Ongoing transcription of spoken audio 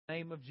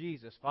name of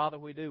Jesus. Father,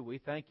 we do. We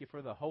thank you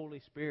for the Holy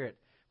Spirit.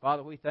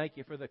 Father, we thank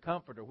you for the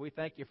Comforter. We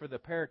thank you for the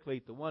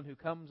Paraclete, the one who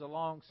comes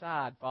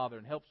alongside, Father,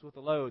 and helps with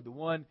the load, the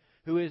one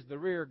who is the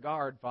rear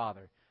guard,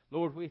 Father.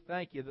 Lord, we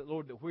thank you that,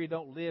 Lord, that we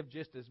don't live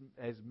just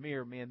as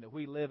mere men, that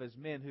we live as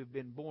men who've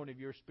been born of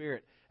your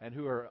Spirit and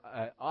who are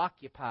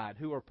occupied,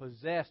 who are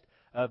possessed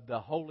of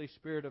the Holy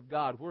Spirit of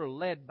God. We're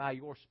led by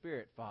your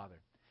Spirit, Father.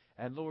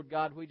 And, Lord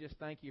God, we just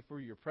thank you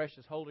for your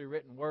precious, holy,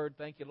 written word.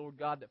 Thank you, Lord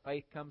God, that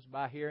faith comes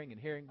by hearing and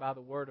hearing by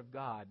the word of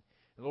God.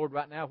 And, Lord,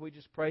 right now we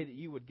just pray that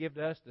you would give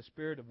to us the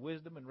spirit of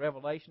wisdom and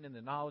revelation in the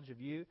knowledge of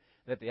you,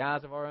 that the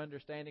eyes of our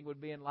understanding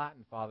would be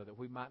enlightened, Father, that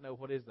we might know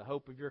what is the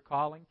hope of your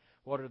calling,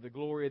 what are the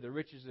glory of the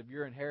riches of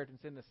your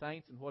inheritance in the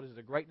saints, and what is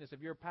the greatness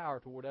of your power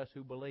toward us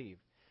who believe.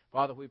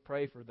 Father, we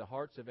pray for the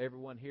hearts of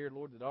everyone here,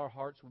 Lord, that our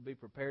hearts would be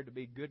prepared to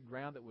be good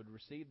ground that would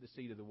receive the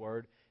seed of the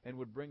word and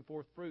would bring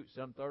forth fruit,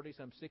 some 30,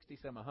 some 60,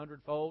 some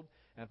 100-fold.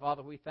 And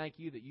Father, we thank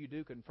you that you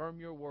do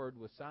confirm your word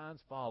with signs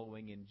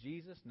following. In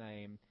Jesus'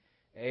 name,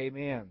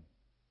 amen.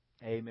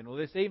 Amen. Well,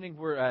 this evening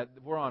we're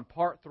on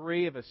part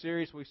 3 of a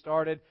series we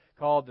started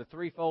called The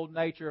Threefold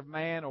Nature of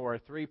Man, or a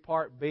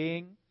three-part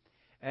being.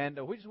 And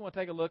we just want to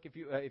take a look, if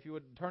you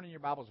would turn in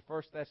your Bibles to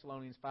 1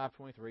 Thessalonians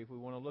 5:23. We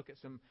want to look at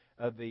some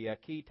of the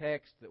key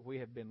texts that we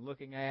have been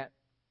looking at.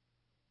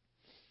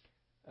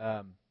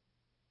 1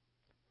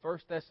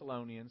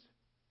 Thessalonians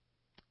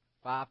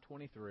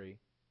 5:23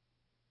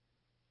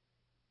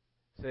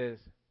 says,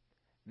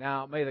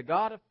 "Now may the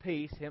God of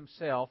peace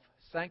himself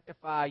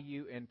sanctify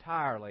you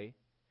entirely,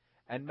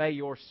 and may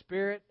your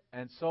spirit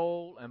and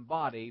soul and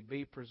body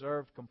be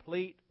preserved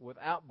complete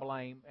without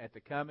blame at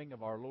the coming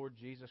of our Lord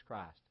Jesus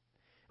Christ."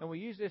 And we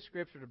use this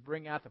scripture to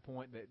bring out the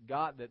point that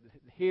God, that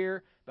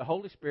here the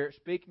Holy Spirit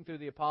speaking through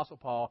the Apostle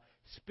Paul,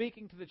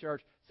 speaking to the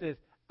church, says,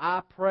 I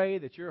pray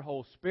that your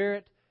whole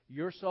spirit,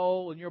 your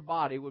soul, and your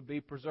body would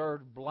be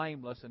preserved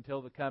blameless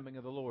until the coming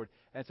of the Lord.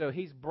 And so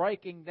he's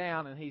breaking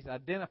down and he's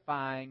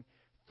identifying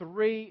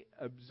 3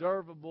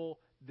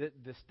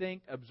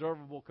 distinct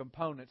observable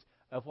components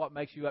of what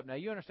makes you up. Now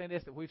you understand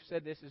this, that we've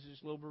said this is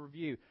just a little bit of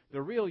review.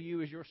 The real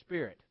you is your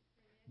spirit.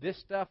 This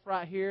stuff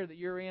right here that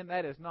you're in,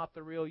 that is not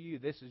the real you.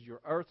 This is your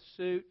earth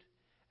suit.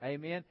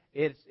 Amen.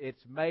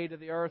 It's made of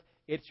the earth.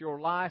 It's your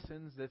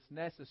license that's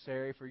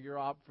necessary for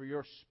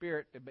your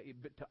spirit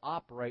to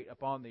operate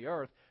upon the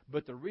earth.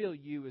 But the real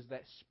you is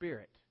that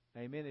spirit.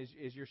 Amen.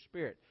 Is your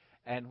spirit.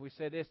 And we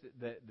said this,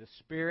 that the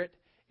spirit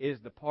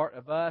is the part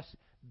of us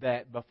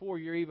that before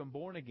you're even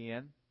born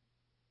again,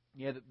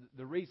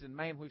 the reason,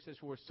 man, who says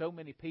there so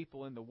many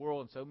people in the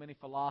world and so many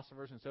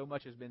philosophers and so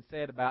much has been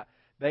said about,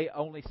 they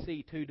only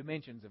see 2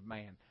 dimensions of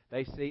man.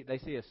 They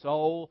see a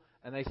soul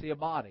and they see a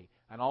body,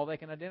 and all they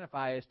can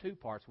identify is 2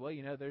 parts. Well,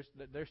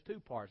 there's 2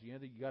 parts. You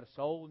got a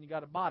soul and you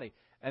got a body,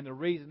 and the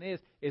reason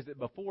is that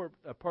before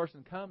a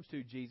person comes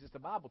to Jesus, the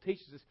Bible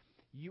teaches us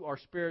you are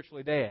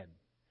spiritually dead.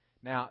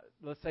 Now,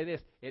 let's say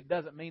this: it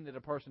doesn't mean that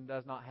a person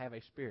does not have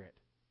a spirit.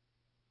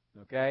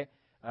 Okay.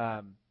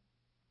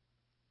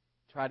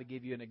 Try to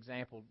give you an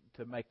example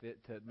to make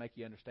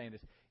you understand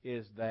this,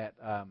 is that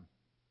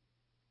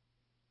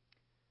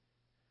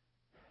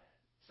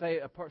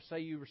say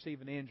you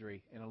receive an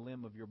injury in a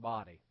limb of your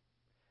body,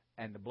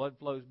 and the blood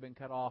flow's been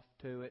cut off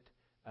to it,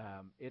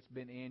 it's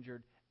been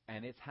injured,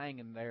 and it's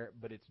hanging there,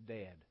 but it's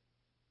dead.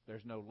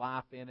 There's no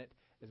life in it.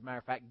 As a matter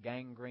of fact,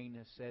 gangrene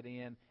has set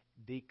in,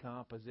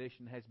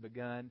 decomposition has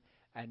begun,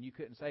 and you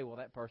couldn't say, well,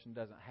 that person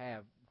doesn't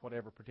have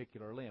whatever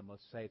particular limb.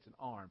 Let's say it's an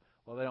arm.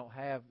 Well, they don't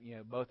have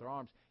both their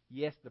arms.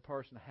 Yes, the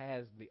person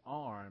has the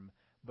arm,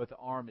 but the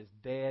arm is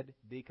dead,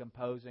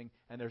 decomposing,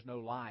 and there's no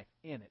life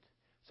in it.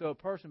 So a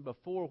person,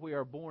 before we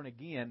are born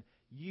again,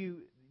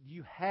 you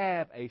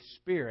have a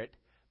spirit,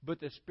 but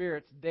the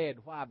spirit's dead.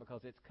 Why?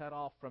 Because it's cut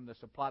off from the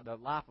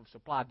life of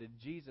supply. Did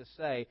Jesus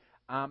say,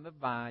 I'm the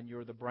vine,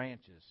 you're the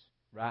branches,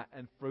 right?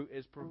 And fruit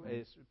is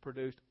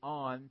produced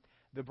on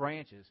the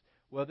branches.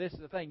 Well, this is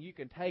the thing. You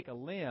can take a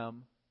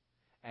limb,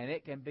 and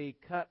it can be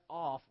cut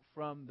off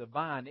from the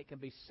vine. It can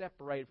be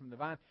separated from the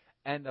vine.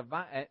 And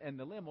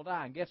the limb will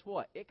die. And guess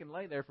what? It can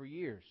lay there for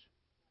years,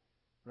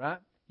 right?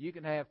 You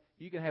can have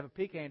a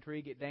pecan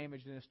tree get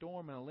damaged in a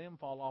storm and a limb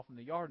fall off in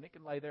the yard, and it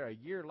can lay there a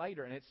year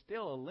later, and it's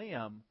still a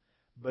limb,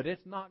 but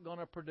it's not going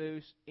to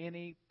produce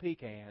any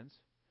pecans.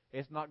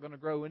 It's not going to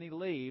grow any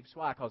leaves.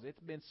 Why? Because it's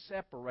been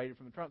separated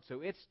from the trunk. So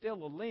it's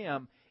still a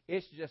limb.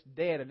 It's just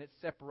dead, and it's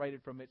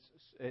separated from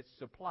its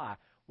supply.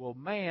 Well,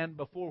 man,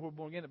 before we're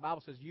born again, the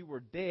Bible says you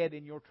were dead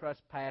in your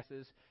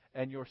trespasses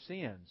and your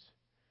sins.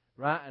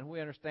 Right? And we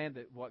understand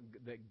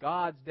that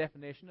God's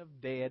definition of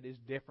dead is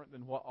different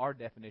than what our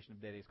definition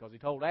of dead is. Because he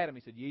told Adam,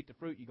 he said, you eat the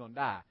fruit, you're going to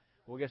die.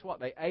 Well, guess what?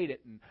 They ate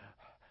it, and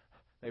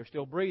they were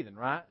still breathing,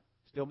 right?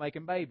 Still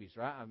making babies,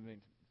 right? I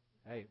mean,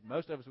 hey,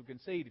 most of us would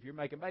concede if you're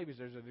making babies,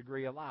 there's a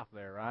degree of life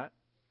there, right?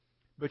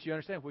 But you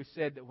understand, we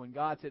said that when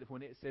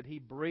it said he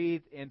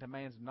breathed into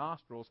man's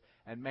nostrils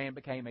and man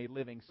became a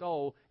living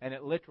soul, and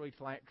it literally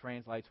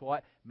translates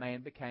what?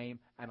 Man became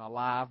an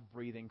alive,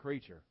 breathing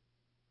creature.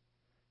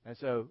 And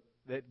so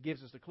that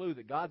gives us a clue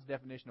that God's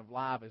definition of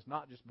live is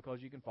not just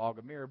because you can fog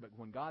a mirror, but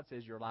when God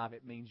says you're alive,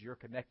 it means you're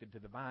connected to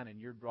the vine and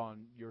you're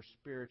drawing, your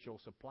spiritual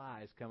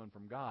supply is coming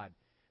from God.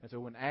 And so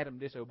when Adam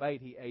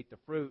disobeyed, he ate the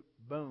fruit,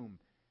 boom,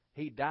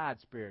 he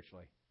died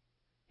spiritually.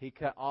 He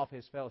cut off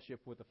his fellowship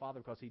with the Father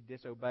because he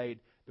disobeyed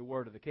the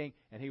word of the King,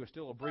 and he was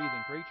still a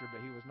breathing creature,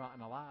 but he was not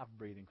an alive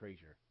breathing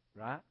creature,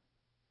 right?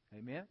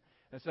 Amen?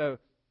 And so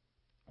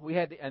we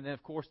had, and then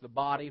of course the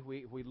body.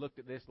 We looked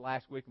at this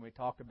last week and we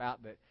talked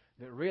about that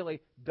really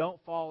don't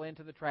fall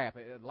into the trap.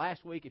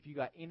 Last week, if you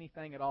got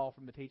anything at all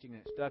from the teaching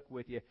that stuck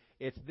with you,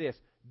 it's this: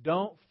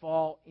 don't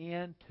fall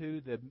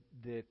into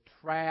the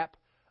trap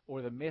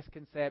or the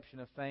misconception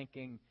of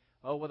thinking,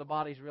 oh, well, the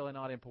body's really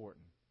not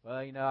important. Well,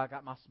 I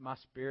got my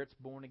spirit's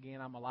born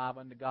again. I'm alive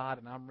unto God,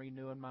 and I'm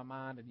renewing my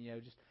mind,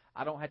 and just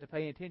I don't have to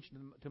pay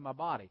attention to my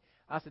body.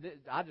 I said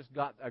I just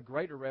got a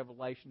greater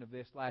revelation of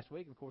this last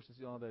week. Of course, it's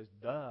one of those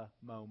duh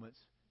moments,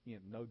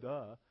 no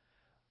duh.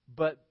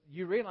 But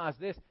you realize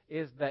this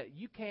is that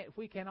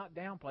we cannot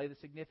downplay the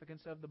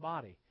significance of the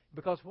body.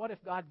 Because what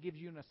if God gives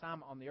you an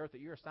assignment on the earth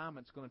that your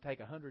assignment's going to take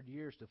 100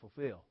 years to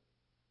fulfill,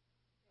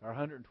 or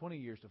 120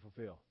 years to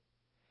fulfill?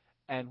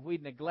 And we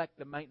neglect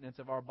the maintenance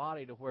of our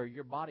body to where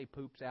your body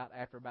poops out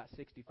after about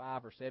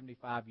 65 or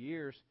 75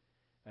 years,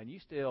 and you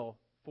still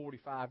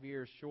 45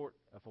 years short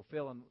of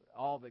fulfilling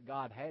all that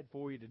God had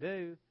for you to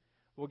do.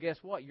 Well, guess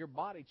what? Your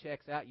body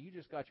checks out. You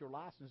just got your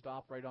license to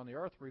operate on the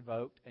earth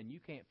revoked, and you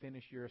can't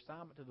finish your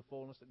assignment to the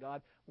fullness that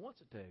God wants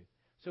it to.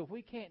 So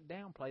we can't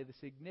downplay the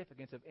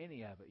significance of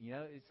any of it.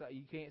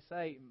 You can't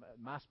say,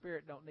 my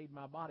spirit don't need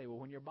my body. Well,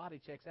 when your body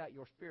checks out,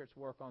 your spirit's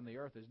work on the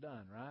earth is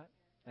done,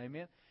 right?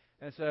 Amen?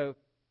 And so,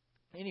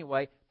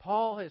 anyway,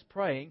 Paul is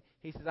praying.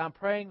 He says, I'm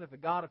praying that the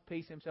God of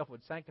peace himself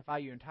would sanctify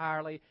you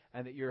entirely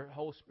and that your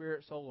whole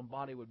spirit, soul, and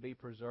body would be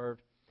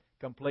preserved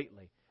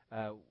completely.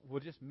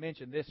 We'll just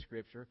mention this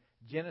scripture.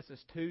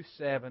 Genesis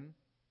 2:7,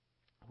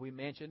 we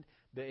mentioned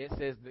that it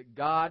says that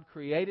God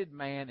created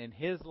man in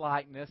his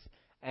likeness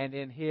and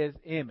in his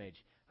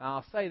image. Now,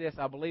 I'll say this.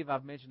 I believe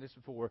I've mentioned this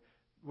before.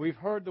 We've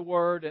heard the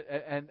word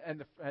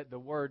and the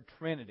word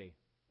Trinity,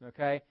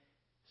 okay?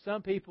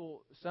 Some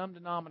people, some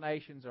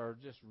denominations are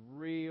just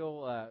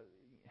real,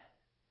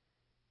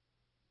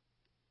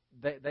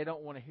 they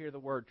don't want to hear the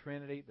word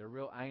Trinity. They're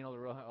real anal.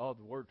 They're real,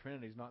 the word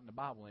Trinity is not in the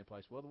Bible any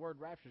place. Well, the word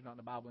rapture is not in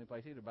the Bible any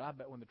place either, but I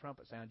bet when the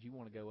trumpet sounds, you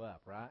want to go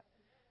up, right?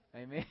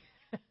 Amen?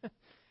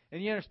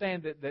 And you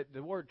understand that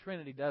the word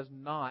Trinity does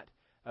not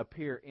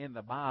appear in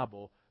the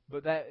Bible,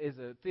 but that is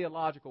a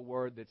theological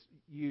word that's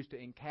used to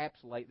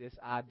encapsulate this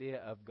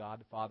idea of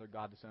God the Father,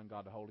 God the Son,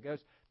 God the Holy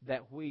Ghost,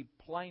 that we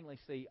plainly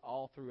see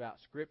all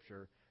throughout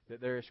Scripture, that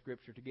there is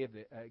Scripture to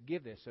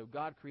give this. So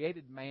God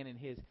created man in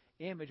his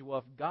image.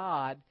 Well,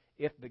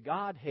 if the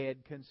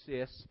Godhead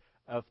consists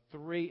of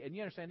three, and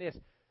you understand this,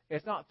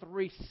 it's not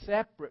three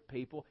separate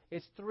people,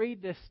 it's three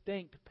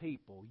distinct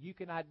people. You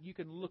can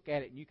look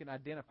at it and you can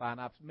identify, and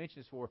I've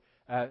mentioned this for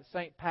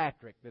St.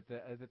 Patrick, that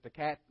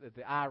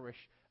the Irish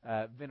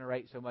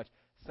venerate so much.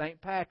 St.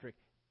 Patrick,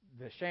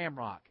 the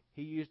shamrock,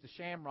 he used the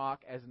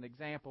shamrock as an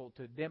example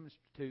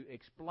to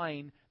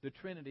explain the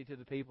Trinity to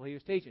the people he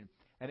was teaching.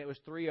 And it was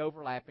three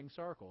overlapping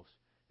circles.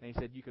 And he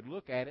said you could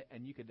look at it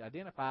and you could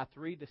identify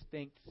three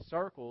distinct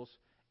circles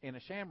in a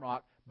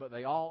shamrock, but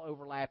they all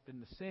overlapped in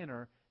the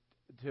center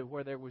to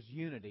where there was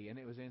unity, and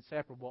it was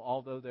inseparable,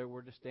 although there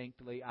were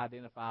distinctly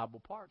identifiable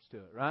parts to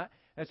it, right?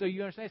 And so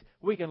you understand,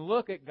 we can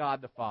look at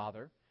God the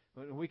Father,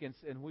 we can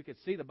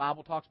see the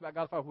Bible talks about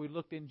God the Father. We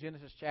looked in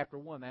Genesis chapter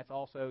 1. That's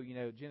also,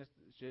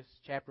 Genesis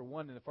chapter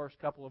 1 in the first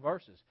couple of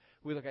verses.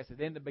 We look at it,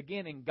 in the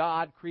beginning,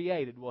 God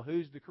created. Well,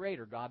 who's the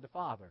creator? God the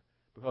Father.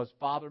 Because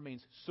Father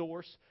means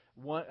source.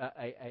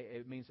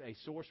 It means a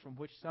source from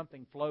which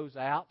something flows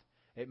out.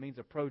 It means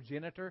a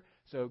progenitor.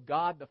 So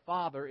God the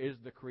Father is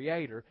the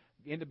creator.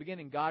 In the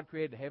beginning, God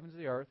created the heavens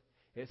and the earth.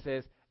 It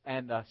says,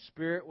 and the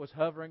Spirit was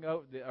hovering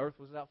over, the earth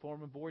was without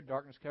form and void,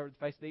 darkness covered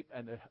the face of the deep,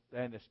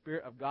 and the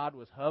Spirit of God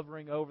was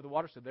hovering over the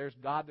water. So there's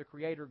God the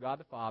Creator, God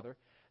the Father.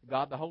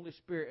 God the Holy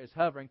Spirit is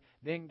hovering.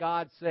 Then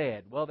God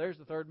said, well, there's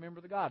the third member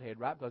of the Godhead,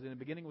 right? Because in the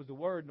beginning was the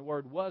Word, and the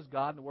Word was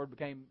God, and the Word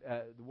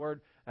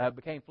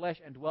became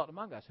flesh and dwelt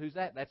among us. Who's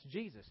that? That's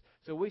Jesus.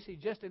 So we see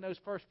just in those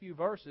first few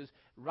verses,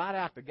 right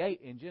out the gate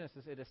in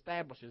Genesis, it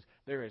establishes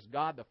there is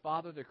God the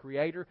Father, the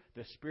Creator,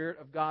 the Spirit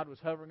of God was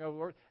hovering over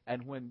the earth,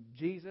 and when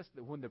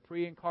the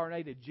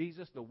pre-incarnated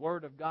Jesus, the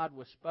Word of God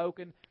was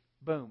spoken,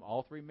 boom,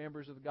 all three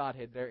members of the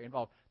Godhead there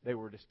involved. They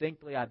were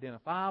distinctly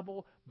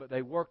identifiable, but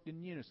they worked in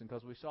unison,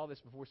 because we saw this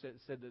before,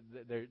 said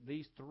that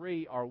these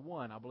three are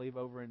one. I believe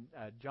over in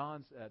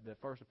John's, the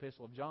first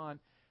epistle of John,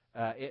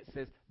 it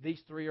says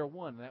these three are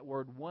one. And that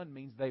word one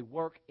means they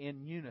work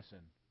in unison.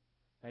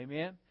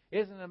 Amen?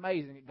 Isn't it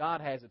amazing that God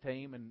has a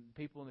team and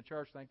people in the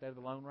church think they're the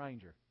Lone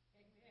Ranger?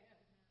 Amen.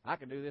 I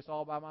can do this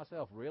all by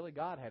myself. Really?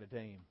 God had a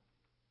team.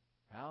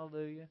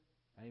 Hallelujah.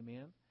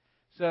 Amen.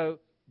 So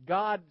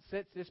God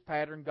sets this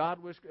pattern.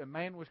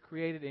 Man was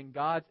created in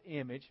God's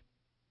image.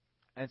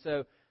 And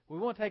so we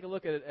want to take a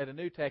look at a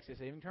new text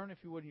this evening. Turn, if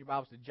you would, in your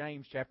Bibles to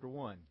James chapter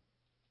 1.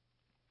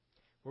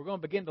 We're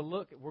going to begin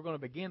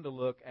to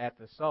look at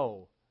the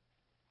soul.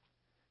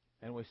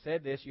 And we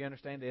said this, you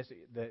understand this,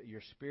 that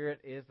your spirit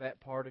is that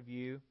part of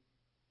you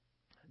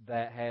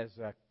that has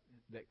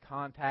that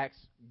contacts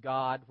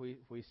God.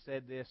 We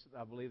said this,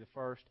 I believe the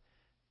first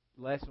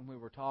lesson we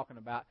were talking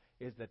about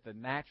is that the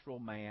natural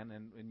man,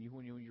 and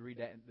when you read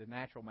that, the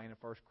natural man in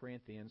 1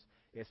 Corinthians,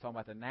 it's talking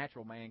about the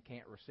natural man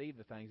can't receive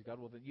the things of God.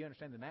 Well, you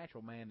understand the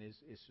natural man is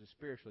a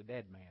spiritually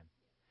dead man.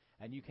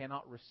 And you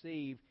cannot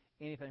receive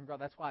anything from God.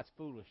 That's why it's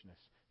foolishness.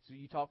 So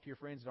you talk to your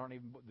friends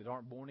that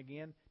aren't born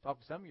again. Talk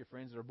to some of your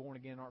friends that are born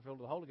again and aren't filled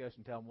with the Holy Ghost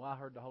and tell them, well, I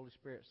heard the Holy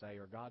Spirit say,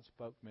 or God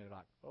spoke to me. They're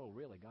like, oh,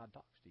 really? God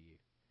talks to you.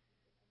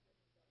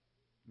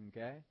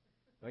 Okay?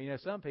 Well,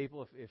 some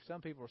people, if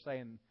some people are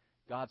saying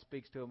God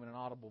speaks to them in an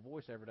audible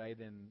voice every day,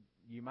 then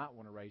you might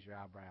want to raise your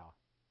eyebrow.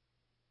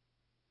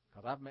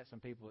 Because I've met some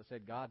people that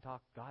said, God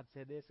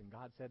said this and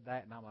God said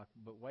that. And I'm like,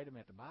 but wait a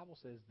minute, the Bible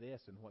says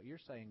this, and what you're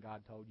saying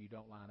God told you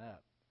don't line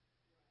up.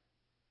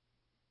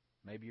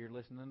 Maybe you're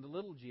listening to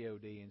little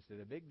G-O-D instead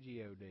of big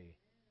G-O-D.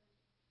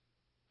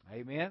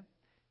 Amen?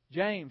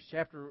 James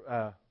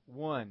chapter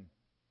 1,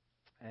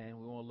 and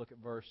we want to look at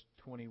verse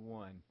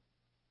 21.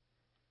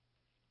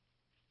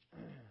 It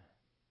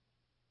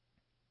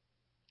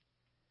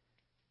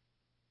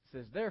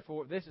says,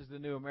 therefore, this is the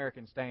New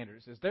American Standard.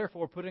 It says,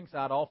 therefore, putting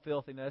aside all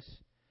filthiness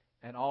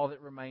and all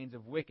that remains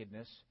of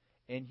wickedness,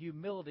 in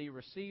humility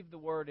receive the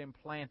word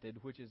implanted,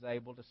 which is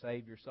able to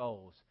save your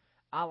souls.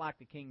 I like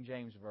the King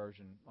James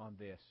Version on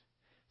this.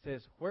 It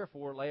says,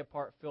 wherefore lay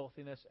apart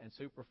filthiness and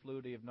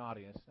superfluity of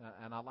naughtiness.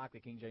 And I like the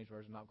King James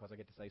Version not because I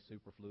get to say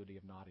superfluity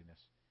of naughtiness.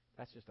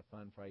 That's just a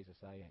fun phrase to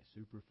say,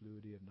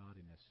 superfluity of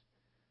naughtiness.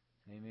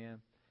 Amen.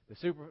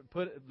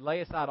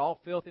 Lay aside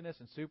all filthiness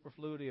and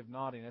superfluity of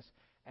naughtiness,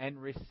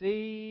 and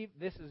receive,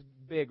 this is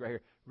big right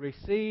here,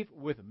 receive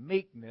with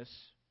meekness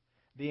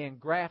the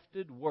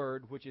engrafted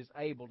word which is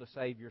able to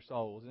save your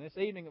souls. And this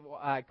evening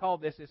I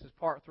called this is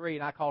part 3,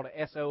 and I called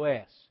it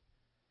SOS.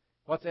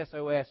 What's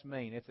SOS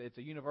mean? It's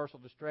a universal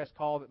distress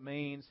call that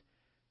means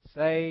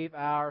save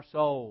our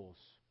souls.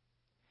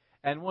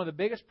 And one of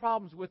the biggest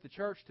problems with the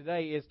church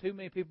today is too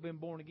many people have been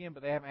born again,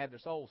 but they haven't had their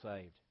soul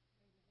saved.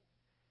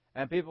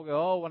 And people go,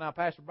 oh, well, now,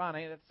 Pastor Brian,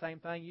 ain't that the same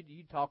thing?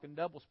 You talking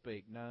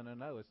doublespeak. No,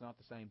 it's not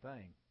the same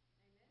thing.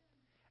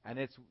 And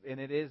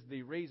it is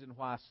the reason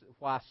why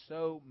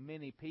so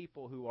many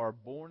people who are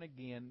born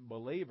again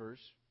believers,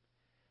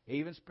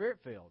 even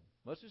spirit-filled.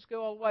 Let's just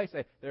go all the way.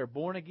 Say they're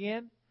born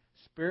again,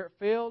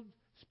 spirit-filled,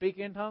 speak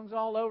in tongues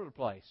all over the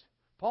place.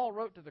 Paul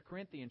wrote to the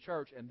Corinthian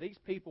church, and these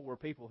people were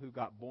people who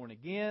got born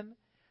again,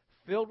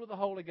 filled with the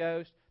Holy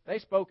Ghost. They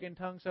spoke in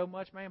tongues so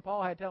much, man,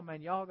 Paul had to tell them,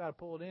 man, y'all got to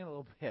pull it in a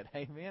little bit.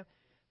 Amen.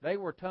 They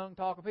were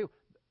tongue-talking people.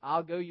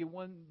 I'll go you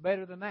one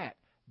better than that.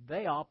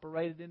 They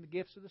operated in the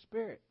gifts of the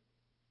Spirit.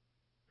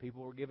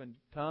 People were given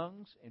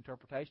tongues,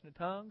 interpretation of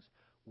tongues,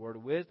 word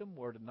of wisdom,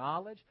 word of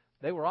knowledge.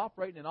 They were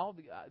operating in all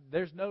the...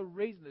 there's no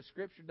reason that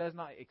Scripture does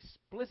not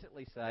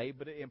explicitly say,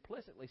 but it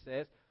implicitly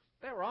says,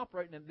 they were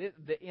operating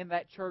in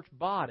that church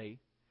body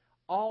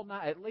all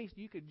nine. At least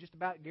you could just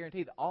about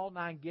guarantee that all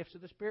 9 gifts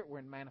of the Spirit were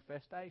in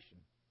manifestation.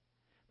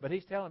 But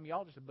he's telling them,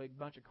 y'all just a big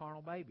bunch of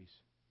carnal babies.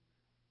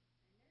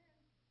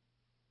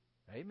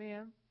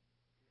 Amen.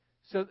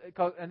 So,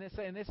 and this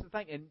is the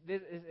thing, and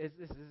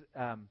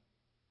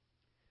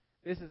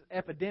this is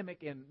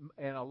epidemic in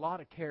a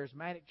lot of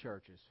charismatic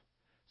churches.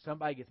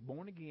 Somebody gets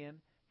born again,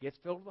 gets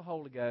filled with the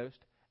Holy Ghost,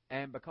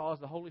 and because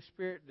the Holy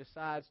Spirit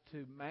decides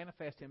to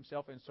manifest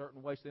Himself in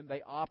certain ways, then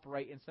they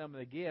operate in some of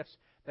the gifts.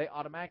 They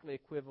automatically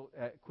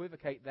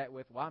equivocate that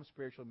with, well, I'm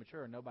spiritually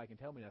mature, and nobody can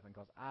tell me nothing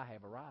because I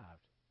have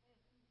arrived.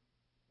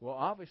 Well,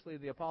 obviously,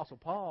 the Apostle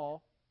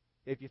Paul,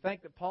 if you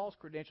think that Paul's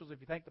credentials,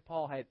 if you think that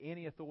Paul had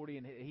any authority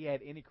and he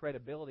had any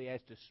credibility as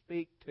to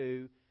speak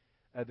to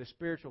the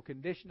spiritual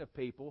condition of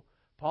people,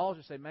 Paul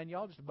just said, man,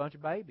 y'all just a bunch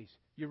of babies.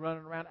 You're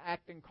running around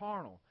acting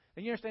carnal.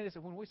 And you understand this,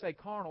 that when we say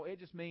carnal, it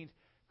just means,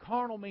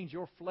 carnal means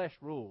your flesh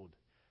ruled.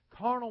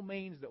 Carnal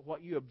means that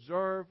what you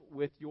observe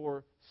with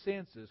your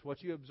senses,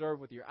 what you observe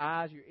with your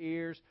eyes, your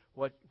ears,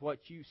 what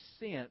you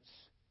sense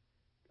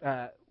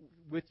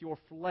with your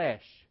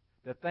flesh,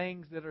 the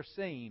things that are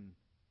seen,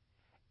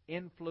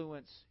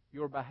 influence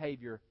your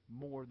behavior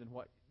more than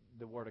what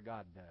the Word of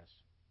God does.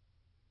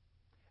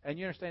 And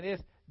you understand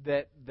this,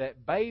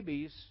 that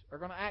babies are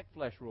going to act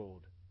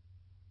flesh-ruled.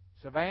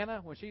 Savannah,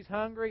 when she's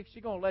hungry,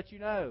 she's going to let you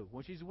know.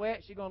 When she's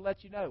wet, she's going to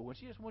let you know. When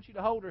she just wants you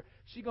to hold her,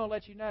 she's going to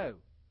let you know.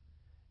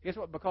 Guess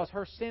what? Because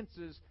her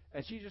senses,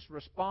 and she just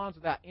responds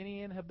without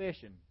any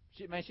inhibition.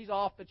 She's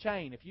off the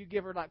chain. If you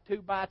give her like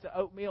 2 bites of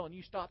oatmeal and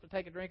you stop to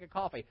take a drink of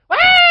coffee, Wah!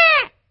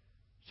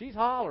 She's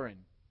hollering.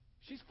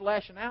 She's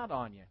flashing out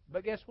on you.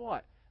 But guess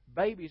what?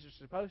 Babies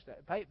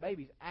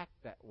act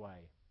that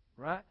way,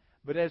 right?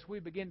 But as we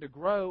begin to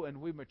grow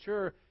and we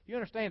mature, you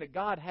understand that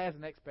God has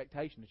an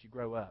expectation that you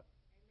grow up.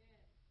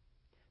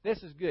 Amen.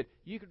 This is good.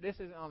 This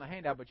isn't on the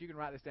handout, but you can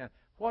write this down.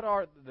 What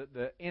are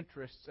the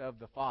interests of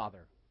the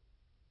Father?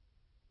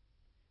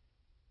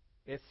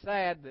 It's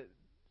sad that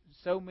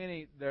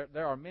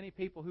there are many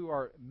people who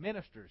are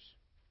ministers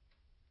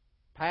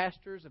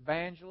pastors,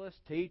 evangelists,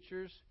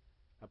 teachers,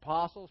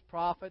 apostles,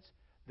 prophets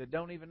that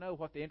don't even know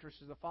what the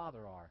interests of the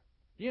Father are.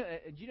 Do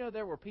you know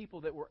there were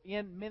people that were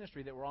in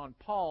ministry that were on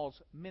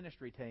Paul's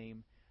ministry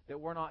team that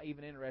were not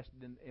even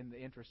interested in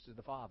the interests of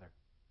the Father?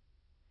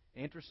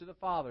 The interest of the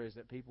Father is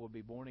that people would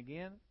be born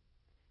again,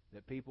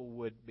 that people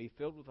would be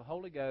filled with the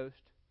Holy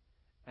Ghost,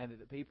 and that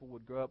the people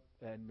would grow up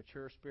and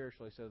mature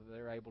spiritually so that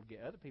they're able to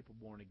get other people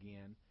born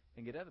again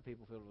and get other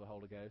people filled with the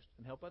Holy Ghost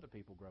and help other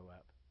people grow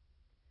up.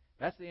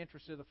 That's the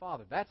interest of the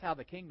Father. That's how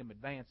the kingdom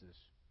advances.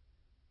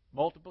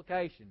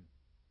 Multiplication.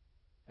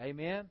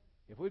 Amen?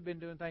 If we'd been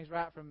doing things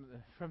right from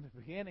the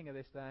beginning of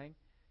this thing,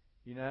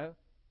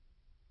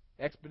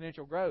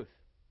 exponential growth.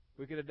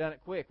 We could have done it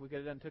quick. We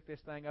could have took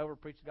this thing over,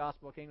 preached the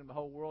gospel of the kingdom to the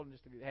whole world, and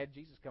just had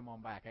Jesus come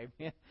on back.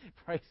 Amen?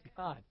 Praise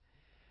God.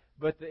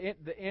 But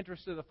the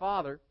interest of the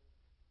Father,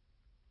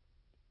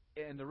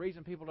 and the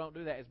reason people don't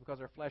do that is because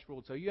they're flesh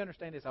ruled. So you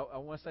understand this. I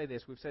want to say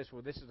this. We've said this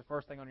before. This is the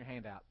first thing on your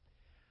handout.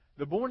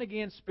 The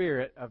born-again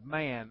spirit of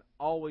man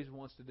always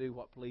wants to do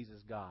what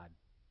pleases God.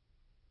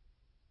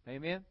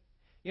 Amen?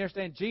 You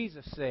understand,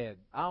 Jesus said,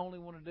 I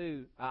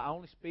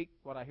only speak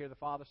what I hear the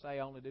Father say, I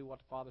only do what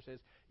the Father says.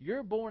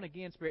 Your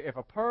born-again spirit, if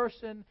a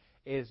person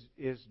is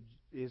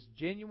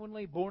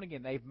genuinely born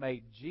again, they've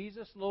made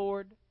Jesus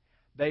Lord,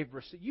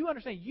 you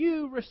understand,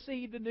 you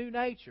received a new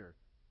nature.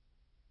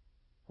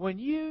 When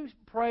you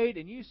prayed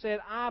and you said,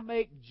 I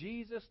make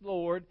Jesus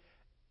Lord,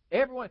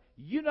 everyone,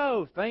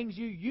 things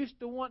you used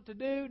to want to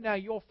do, now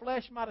your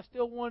flesh might have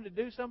still wanted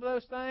to do some of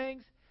those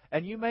things,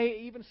 and you may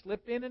even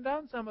slipped in and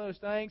done some of those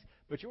things,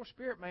 but your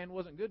spirit man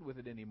wasn't good with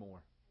it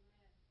anymore.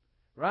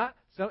 Right?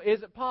 So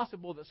is it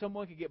possible that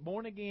someone could get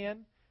born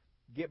again,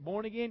 get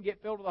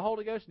filled with the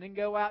Holy Ghost, and then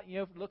go out,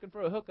 looking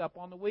for a hookup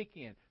on the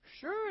weekend?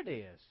 Sure it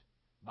is.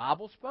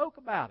 Bible spoke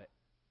about it.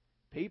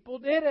 People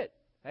did it.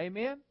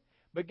 Amen?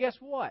 But guess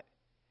what?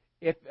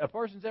 If a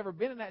person's ever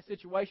been in that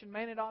situation,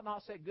 man, it ought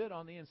not set good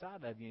on the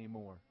inside of you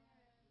anymore.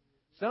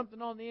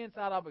 Something on the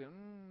inside of you,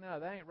 no,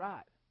 that ain't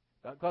right.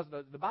 Because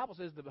the Bible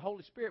says the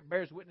Holy Spirit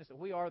bears witness that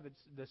we are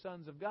the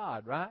sons of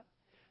God, right?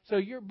 So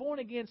your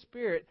born-again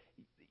spirit,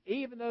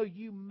 even though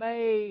you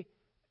may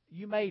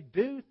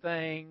do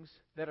things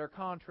that are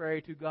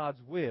contrary to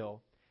God's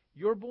will,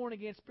 your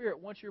born-again spirit,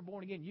 once you're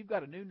born again, you've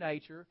got a new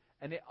nature,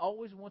 and it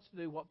always wants to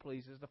do what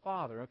pleases the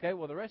Father. Okay,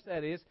 well, the rest of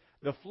that is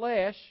the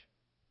flesh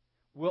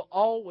will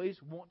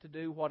always want to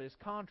do what is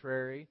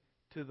contrary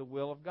to the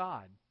will of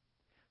God.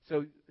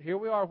 So here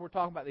we are, we're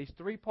talking about these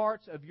three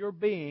parts of your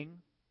being.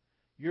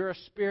 You're a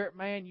spirit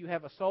man, you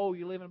have a soul,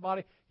 you live in a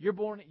body. You're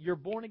born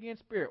again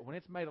spirit. When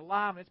it's made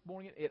alive and it's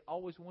born again, it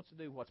always wants to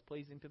do what's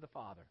pleasing to the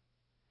Father.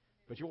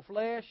 But your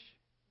flesh,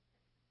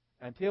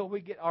 until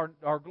we get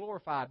our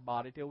glorified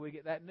body, till we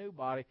get that new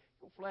body,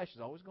 your flesh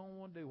is always going to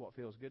want to do what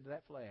feels good to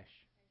that flesh.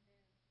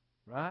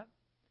 Right?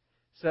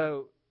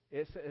 So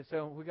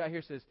we got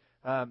here says,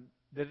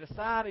 the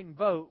deciding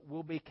vote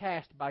will be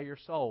cast by your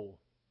soul.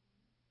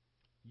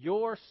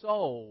 Your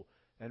soul.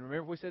 And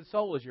remember, we said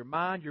soul is your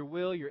mind, your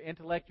will, your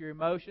intellect, your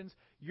emotions.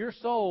 Your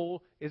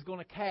soul is going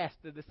to cast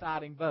the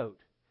deciding vote.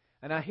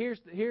 And now here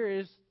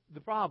is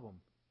the problem.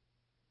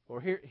 Or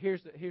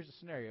here's the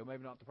scenario.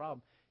 Maybe not the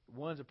problem.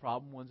 One's a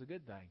problem, one's a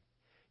good thing.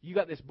 You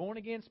got this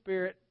born-again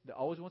spirit that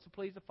always wants to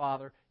please the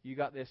Father. You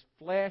got this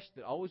flesh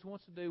that always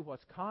wants to do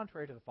what's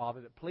contrary to the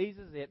Father, that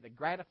pleases it, that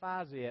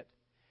gratifies it.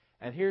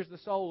 And here's the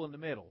soul in the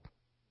middle.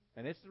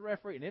 And it's the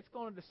referee, and it's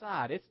going to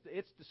decide. It's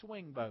the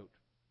swing vote.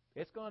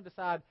 It's going to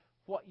decide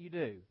what you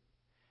do.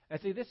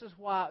 And see, this is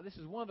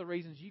one of the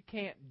reasons you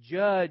can't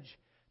judge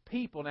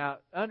people. Now,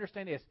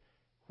 understand this.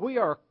 We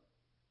are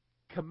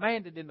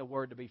commanded in the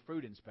Word to be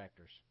fruit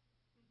inspectors.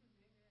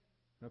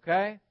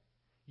 Okay?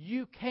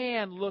 You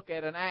can look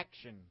at an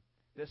action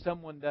that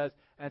someone does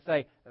and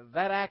say,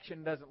 that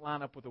action doesn't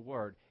line up with the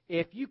Word.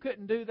 If you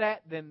couldn't do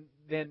that, then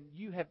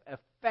you have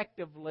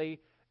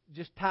effectively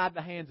just tied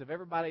the hands of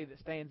everybody that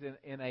stands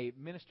in a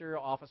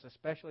ministerial office,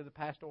 especially the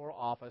pastoral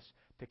office,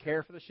 to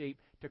care for the sheep,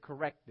 to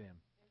correct them.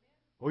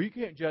 Well, you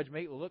can't judge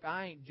me. Well, look,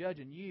 I ain't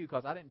judging you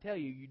because I didn't tell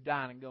you you're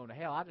dying and going to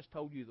hell. I just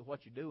told you that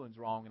what you're doing is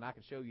wrong, and I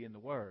can show you in the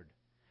Word.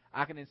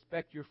 I can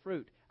inspect your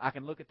fruit. I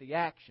can look at the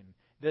action.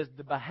 Does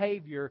the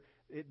behavior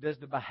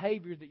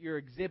that you're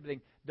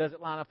exhibiting, does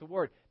it line up with the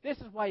Word? This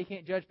is why you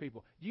can't judge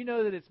people. Do you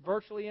know that it's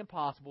virtually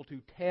impossible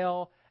to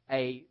tell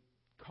a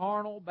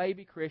carnal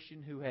baby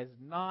Christian who has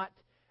not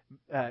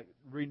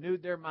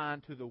renewed their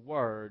mind to the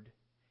Word?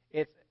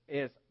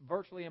 It's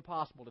virtually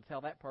impossible to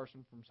tell that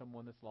person from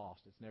someone that's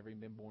lost, that's never even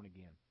been born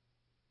again.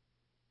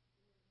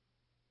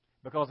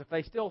 Because if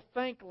they still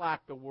think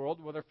like the world,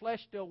 well, their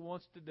flesh still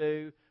wants to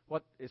do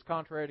what is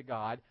contrary to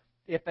God,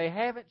 if they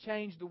haven't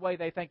changed the way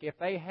they think, if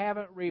they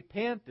haven't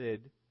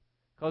repented,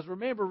 because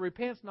remember,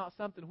 repent's not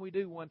something we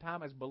do one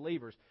time as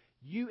believers.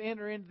 You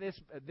enter into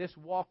this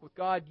walk with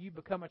God, you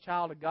become a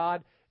child of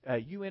God,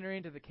 you enter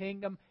into the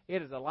kingdom.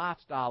 It is a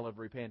lifestyle of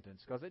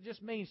repentance, because it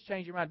just means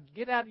change your mind.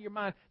 Get out of your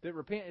mind that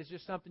repent is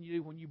just something you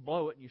do when you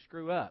blow it and you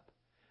screw up.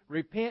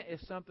 Repent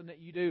is something that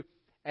you do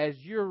as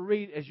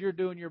you're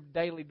doing your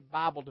daily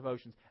Bible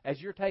devotions,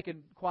 as you're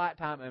taking quiet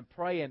time and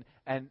praying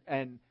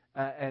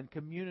and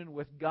communing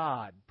with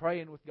God,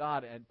 praying with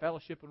God and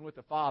fellowshipping with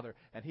the Father,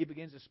 and He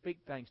begins to speak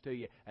things to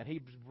you, and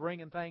He's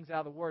bringing things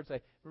out of the Word.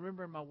 Say,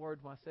 remember in my Word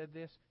when I said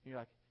this? And you're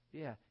like,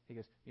 yeah. He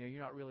goes, you're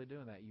not really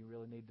doing that. You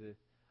really need to.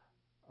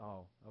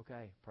 Oh,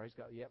 okay. Praise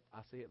God. Yep, I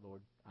see it,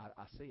 Lord.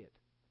 I see it.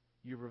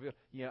 You reveal.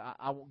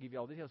 I won't give you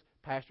all the details.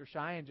 Pastor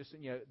Cheyenne just,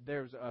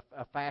 there's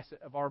a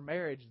facet of our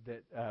marriage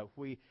that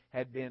we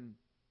had been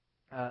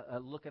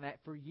looking at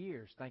for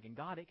years, thinking,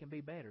 God, it can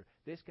be better.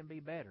 This can be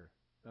better.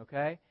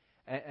 Okay,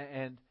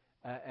 and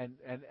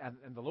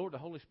the Lord, the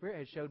Holy Spirit,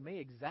 has showed me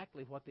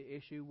exactly what the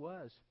issue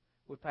was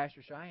with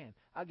Pastor Cheyenne.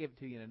 I'll give it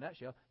to you in a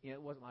nutshell.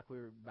 It wasn't like we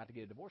were about to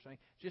get a divorce or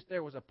anything. Just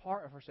there was a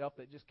part of herself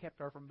that just kept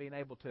her from being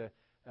able to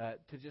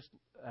just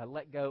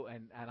let go,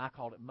 and I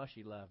called it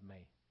mushy love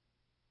me.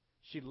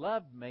 She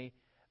loved me,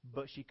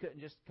 but she couldn't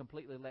just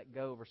completely let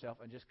go of herself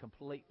and just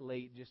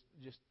completely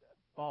just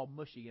fall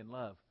mushy in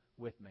love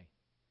with me.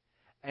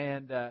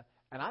 And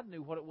I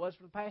knew what it was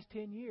for the past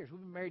 10 years. We've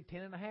been married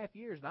 10 and a half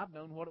years, and I've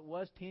known what it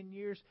was 10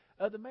 years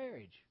of the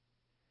marriage.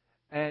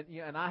 And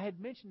and I had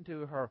mentioned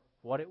to her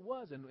what it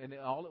was, and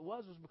all it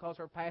was because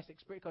her past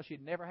experience, because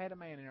she'd never had a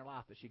man in her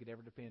life that she could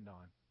ever depend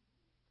on.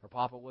 Her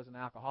papa was an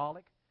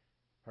alcoholic.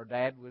 Her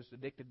dad was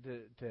addicted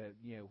to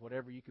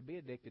whatever you could be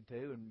addicted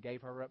to, and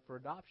gave her up for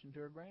adoption to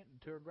her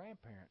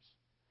grandparents.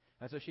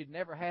 And so she'd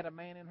never had a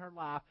man in her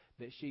life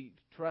that she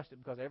trusted,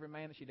 because every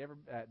man that she'd ever,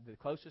 the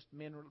closest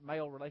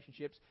male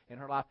relationships in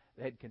her life,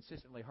 had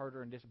consistently hurt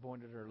her and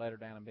disappointed her, let her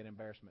down, and been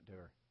embarrassment to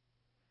her.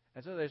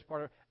 And so there's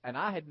part of, and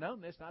I had known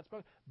this, not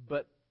spoken,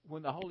 but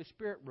when the Holy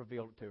Spirit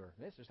revealed it to her,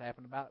 this just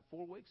happened about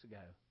 4 weeks ago.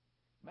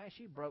 Man,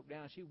 she broke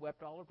down and she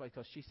wept all over the place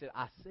because she said,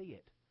 I see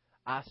it.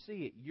 I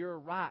see it. You're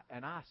right,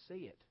 and I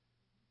see it.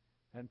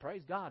 And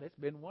praise God, it's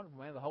been wonderful,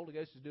 man. The Holy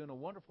Ghost is doing a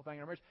wonderful thing in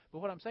our marriage. But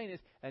what I'm saying is,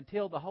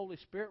 until the Holy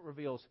Spirit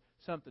reveals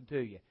something to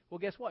you, well,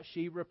 guess what?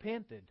 She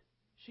repented.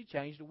 She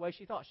changed the way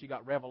she thought. She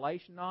got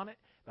revelation on it.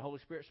 The Holy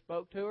Spirit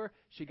spoke to her.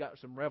 She got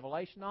some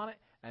revelation on it,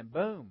 and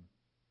boom,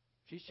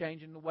 she's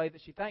changing the way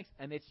that she thinks,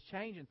 and it's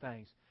changing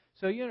things.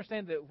 So you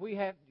understand that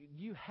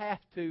you have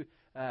to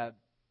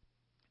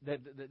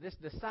this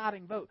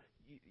deciding vote.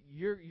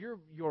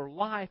 Your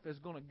life is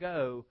going to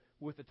go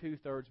with the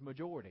 2/3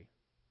 majority.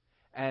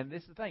 And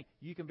this is the thing: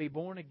 you can be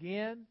born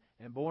again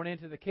and born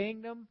into the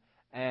kingdom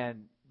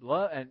and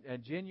love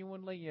and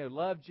genuinely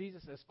love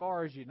Jesus as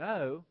far as you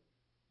know.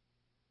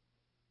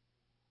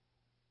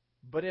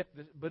 But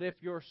if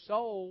your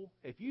soul,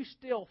 if you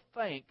still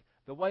think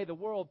the way the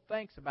world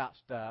thinks about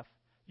stuff,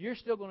 you're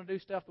still going to do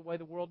stuff the way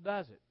the world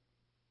does it.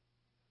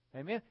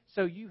 Amen.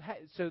 So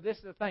so this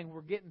is the thing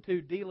we're getting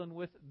to, dealing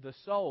with the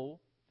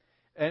soul.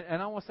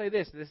 And I want to say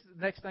this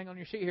next thing on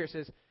your sheet here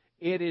says,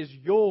 it is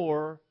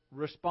your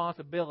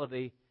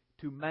responsibility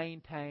to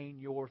maintain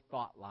your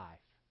thought life.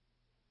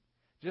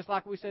 Just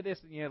like we said this,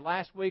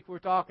 last week we were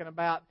talking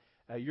about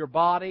your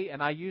body,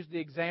 and I used the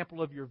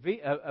example of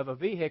of a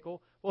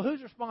vehicle. Well,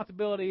 whose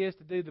responsibility is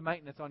to do the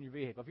maintenance on your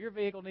vehicle? If your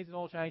vehicle needs an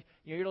oil change,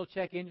 your little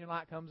check engine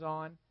light comes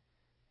on,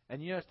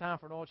 and it's time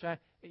for an oil change.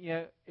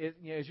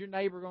 Is your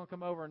neighbor going to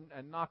come over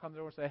and knock on the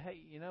door and say,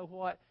 "Hey, you know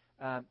what?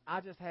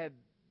 I just had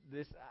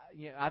this.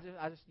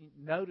 I just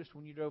noticed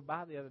when you drove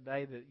by the other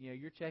day that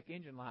your check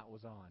engine light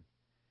was on,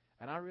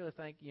 and I really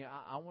think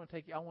I want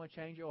to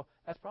change your oil."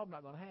 That's probably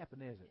not going to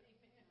happen, is it?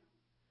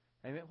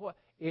 Amen. What?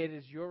 It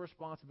is your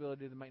responsibility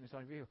to do the maintenance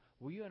on your vehicle.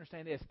 Will you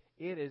understand this?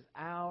 It is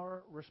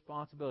our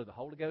responsibility. The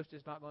Holy Ghost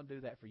is not going to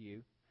do that for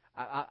you.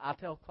 I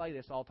tell Clay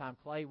this all the time.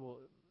 Clay will,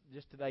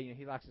 just today,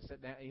 he likes to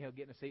sit down,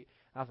 get in a seat.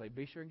 I'll say,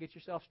 be sure and get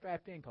yourself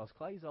strapped in, because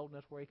Clay's old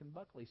enough where he can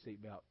buckle his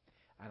seatbelt.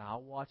 And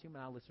I'll watch him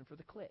and I'll listen for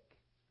the click.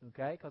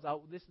 Okay?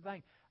 Because this is the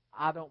thing.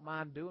 I don't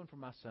mind doing for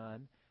my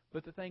son,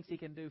 but the things he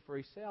can do for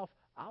himself,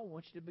 I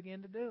want you to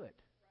begin to do it.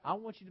 I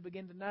want you to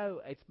begin to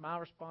know it's my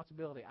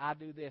responsibility. I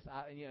do this,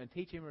 and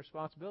teach him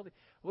responsibility.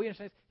 Well, you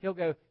understand? He'll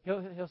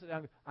sit down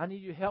and go, I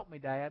need you to help me,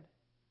 Dad.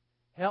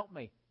 Help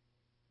me.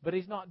 But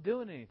he's not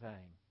doing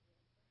anything.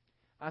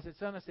 I said,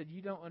 son,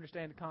 you don't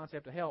understand the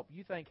concept of help.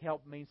 You think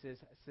help means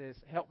says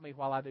help me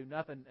while I do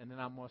nothing, and then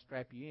I'm going to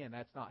strap you in.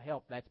 That's not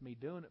help. That's me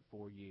doing it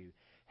for you.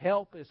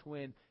 Help is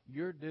when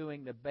you're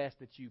doing the best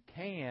that you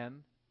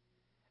can,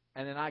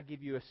 and then I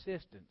give you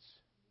assistance.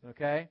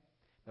 Okay?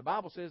 The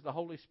Bible says the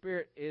Holy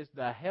Spirit is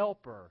the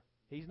helper.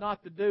 He's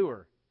not the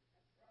doer.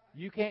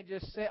 You can't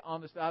just sit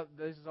on the...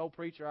 This is an old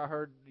preacher I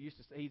heard,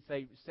 he'd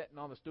say, sitting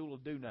on the stool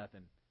of do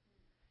nothing.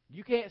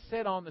 You can't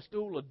sit on the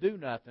stool of do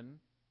nothing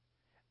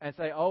and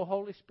say, oh,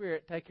 Holy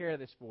Spirit, take care of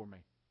this for me.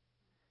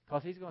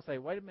 Because he's going to say,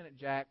 wait a minute,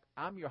 Jack,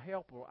 I'm your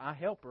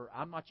helper.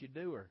 I'm not your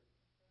doer.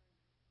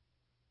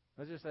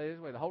 Let's just say it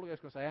this way. The Holy Ghost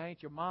is going to say, I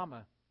ain't your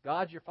mama.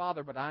 God's your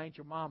father, but I ain't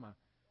your mama.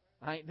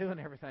 I ain't doing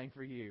everything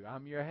for you.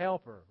 I'm your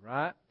helper,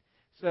 right?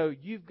 So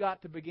you've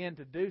got to begin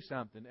to do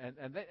something.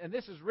 And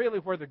this is really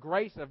where the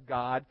grace of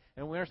God,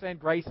 and we understand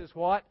grace is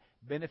what?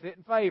 Benefit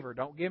and favor.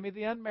 Don't give me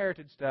the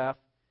unmerited stuff.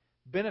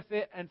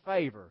 Benefit and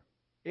favor.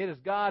 It is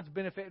God's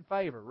benefit and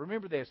favor.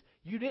 Remember this.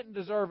 You didn't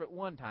deserve it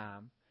one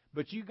time,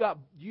 but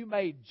you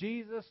made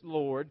Jesus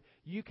Lord.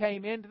 You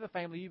came into the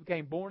family. You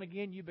became born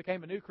again. You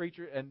became a new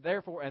creature, and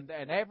therefore, and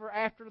ever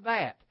after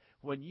that,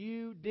 when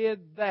you did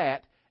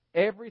that,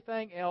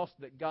 everything else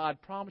that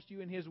God promised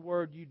you in His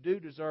Word, you do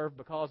deserve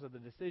because of the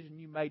decision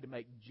you made to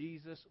make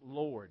Jesus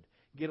Lord.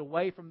 Get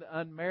away from the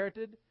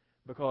unmerited,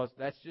 because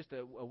that's just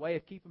a way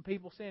of keeping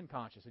people sin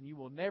conscious, and you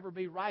will never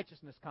be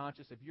righteousness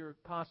conscious if you're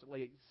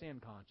constantly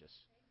sin conscious.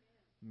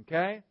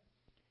 Okay?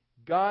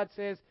 God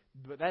says,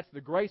 but that's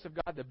the grace of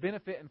God, the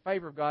benefit and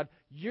favor of God.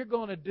 You're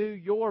going to do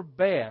your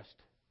best.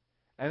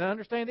 And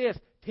understand this,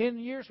 10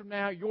 years from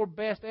now, your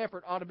best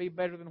effort ought to be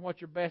better than what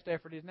your best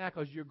effort is now,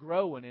 because you're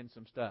growing in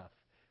some stuff.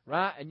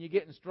 Right? And you're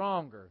getting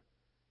stronger.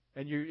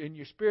 And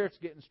your spirit's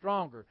getting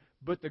stronger.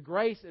 But the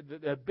grace,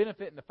 the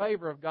benefit and the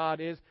favor of God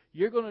is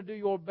you're going to do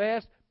your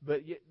best,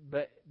 but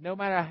no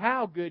matter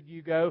how good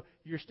you go,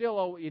 you're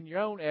still in your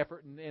own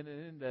effort and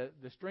in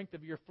the strength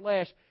of your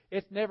flesh.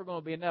 It's never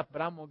going to be enough,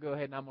 but I'm going to go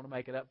ahead and I'm going to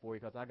make it up for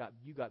you because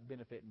you got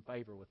benefit and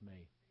favor with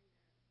me.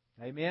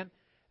 Amen?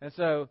 And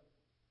so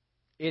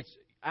it's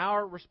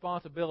our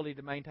responsibility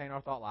to maintain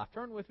our thought life.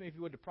 Turn with me, if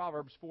you would, to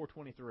Proverbs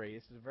 4:23.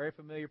 This is a very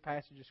familiar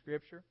passage of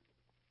Scripture.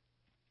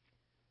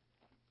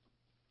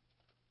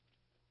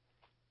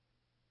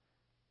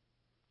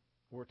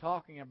 We're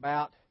talking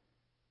about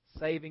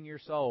saving your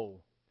soul.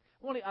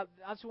 I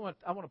want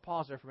to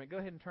pause there for a minute. Go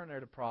ahead and turn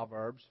there to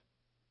Proverbs.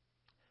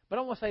 But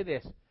I want to say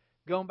this.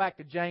 Going back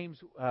to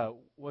James,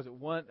 was it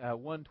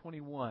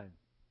 1:21?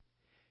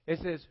 It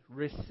says,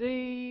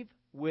 "Receive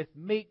with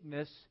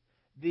meekness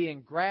the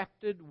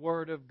engrafted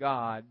word of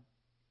God,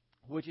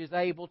 which is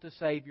able to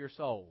save your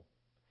soul."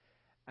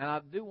 And I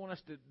do want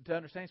us to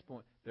understand this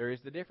point. There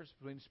is the difference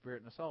between the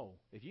spirit and the soul.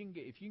 If you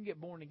can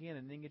get born again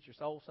and then get your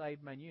soul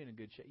saved, man, you're in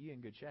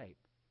good shape.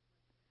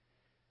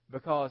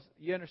 Because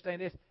you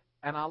understand this,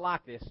 and I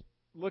like this.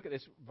 Look at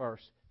this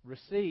verse.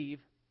 Receive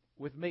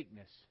with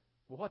meekness.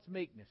 Well, what's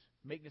meekness?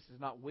 Meekness is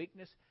not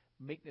weakness.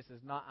 Meekness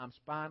is not I'm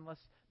spineless.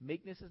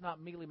 Meekness is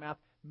not mealy mouth.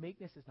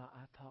 Meekness is not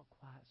I talk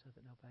quiet so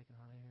that nobody can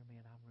hardly hear me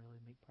and I'm a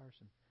really meek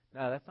person.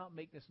 No, that's not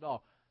meekness at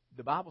all.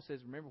 The Bible says,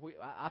 remember,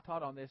 I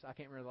taught on this. I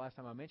can't remember the last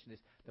time I mentioned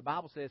this. The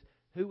Bible says,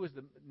 who was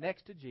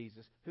next to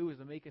Jesus, who was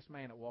the meekest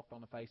man that walked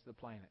on the face of the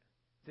planet?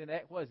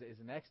 What is it? Is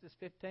it in Exodus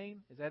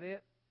 15? Is that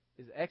it?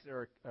 Is it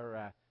Exodus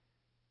or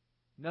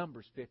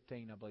Numbers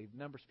 15, I believe.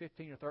 Numbers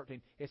 15 or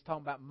 13. It's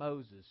talking about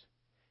Moses.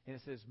 And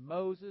it says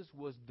Moses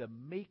was the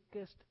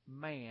meekest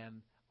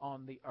man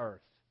on the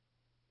earth.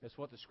 That's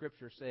what the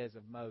Scripture says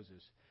of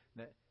Moses.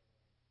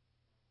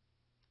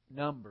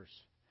 Numbers.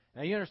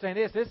 Now you understand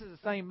this. This is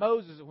the same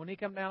Moses that when he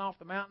come down off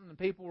the mountain and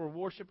people were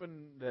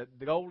worshiping the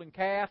golden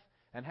calf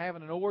and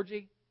having an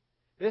orgy.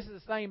 This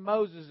is the same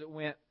Moses that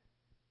went,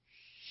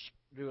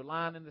 drew a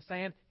line in the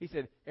sand. He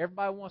said,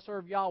 everybody want to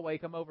serve Yahweh,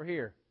 come over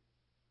here.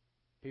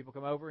 People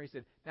come over. He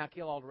said, now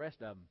kill all the rest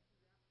of them.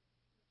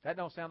 That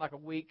don't sound like a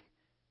weak,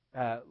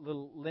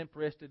 little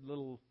limp-wristed,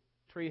 little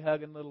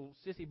tree-hugging little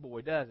sissy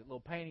boy, does it?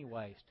 Little panty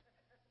waist.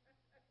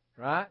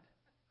 Right?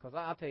 Because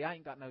I'll tell you, I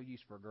ain't got no use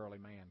for a girly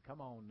man.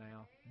 Come on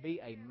now. Be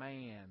a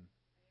man.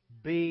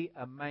 Be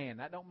a man.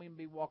 That don't mean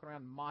be walking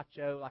around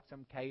macho like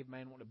some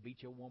caveman wanting to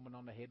beat your woman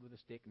on the head with a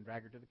stick and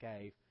drag her to the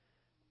cave.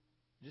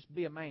 Just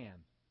be a man.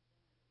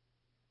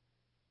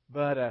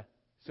 But,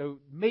 so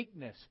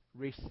meekness.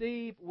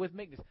 Receive with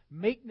meekness.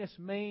 Meekness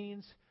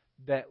means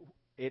that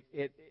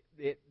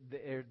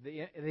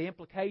the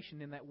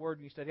implication in that word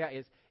when you study out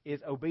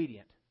is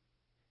obedient.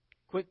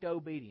 Quick to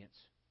obedience.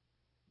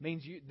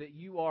 Means that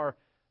you are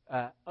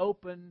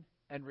open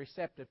and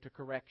receptive to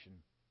correction.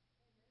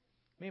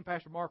 Me and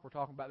Pastor Mark were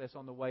talking about this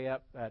on the way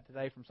up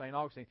today from St.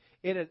 Augustine.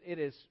 It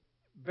is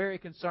very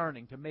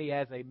concerning to me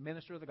as a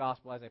minister of the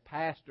gospel, as a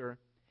pastor,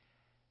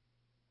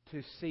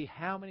 to see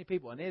how many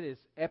people, and it is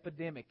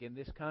epidemic in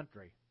this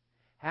country,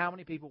 how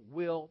many people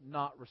will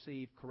not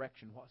receive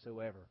correction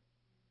whatsoever.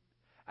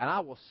 And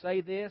I will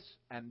say this,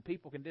 and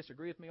people can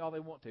disagree with me all they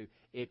want to.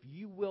 If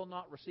you will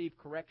not receive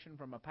correction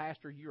from a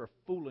pastor, you are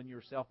fooling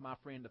yourself, my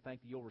friend, to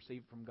think that you'll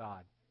receive it from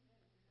God.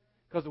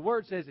 Because the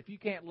Word says if you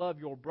can't love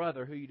your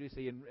brother who you do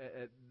see, and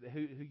who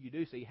you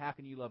do see, how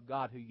can you love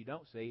God who you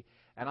don't see?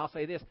 And I'll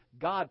say this,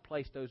 God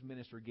placed those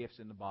ministry gifts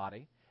in the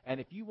body. And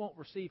if you won't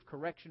receive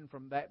correction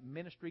from that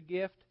ministry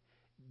gift,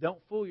 don't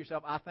fool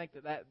yourself. I think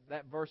that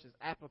verse is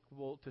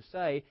applicable to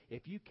say,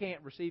 if you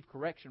can't receive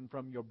correction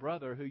from your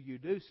brother who you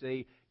do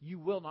see, you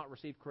will not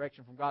receive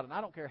correction from God. And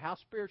I don't care how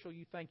spiritual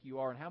you think you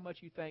are and how much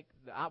you think,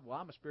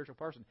 I'm a spiritual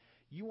person.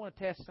 You want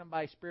to test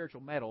somebody's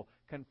spiritual mettle,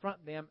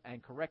 confront them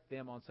and correct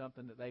them on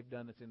something that they've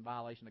done that's in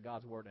violation of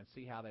God's Word and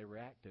see how they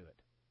react to it.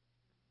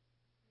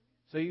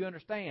 So you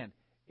understand,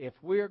 if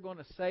we're going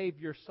to save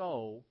your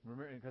soul,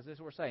 remember, because this is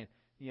what we're saying,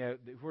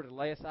 if we're to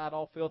lay aside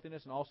all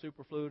filthiness and all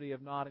superfluity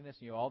of naughtiness,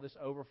 all this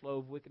overflow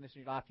of wickedness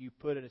in your life, you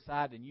put it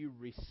aside and you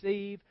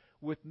receive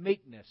with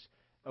meekness.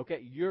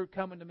 Okay, you're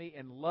coming to me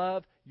in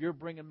love. You're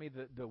bringing me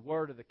the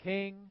word of the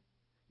King.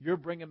 You're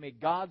bringing me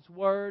God's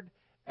Word.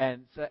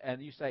 And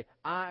you say,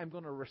 I am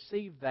going to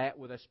receive that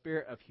with a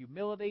spirit of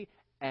humility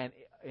and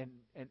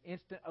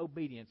instant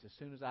obedience as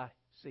soon as I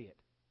see it.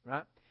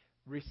 Right?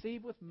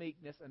 Receive with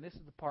meekness, and this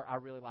is the part I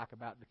really like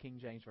about the King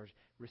James Version.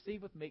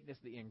 Receive with meekness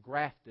the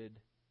engrafted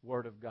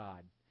Word of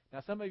God.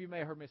 Now, some of you may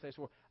have heard me say,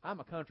 well, I'm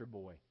a country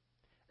boy.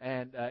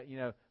 And,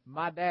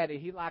 my daddy,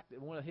 he liked,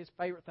 one of his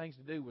favorite things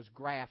to do was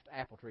graft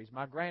apple trees.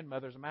 My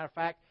grandmother, as a matter of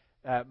fact,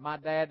 my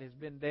dad has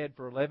been dead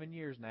for 11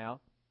 years now.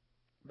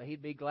 But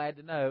he'd be glad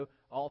to know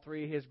all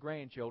three of his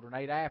grandchildren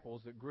ate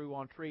apples that grew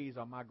on trees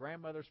on my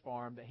grandmother's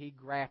farm that he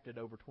grafted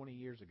over 20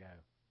 years ago.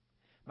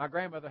 My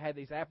grandmother had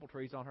these apple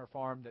trees on her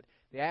farm that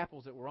the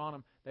apples that were on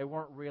them, they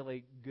weren't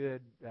really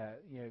good,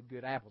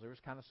 good apples. They were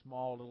kind of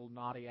small, little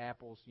knotty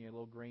apples,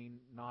 little green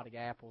knotty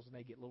apples, and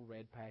they get little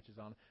red patches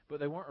on them. But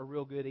they weren't a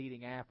real good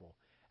eating apple.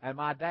 And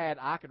my dad,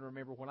 I can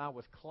remember when I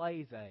was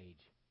Clay's age,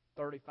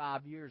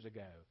 35 years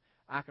ago,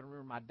 I can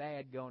remember my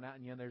dad going out,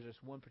 and there's this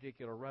one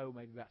particular row,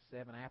 maybe about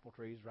 7 apple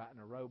trees right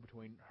in a row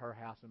between her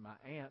house and my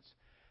aunt's,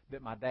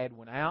 that my dad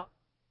went out,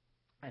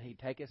 and he'd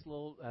take his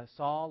little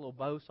saw, little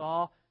bow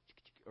saw,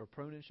 or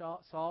pruning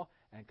saw,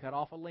 and cut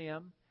off a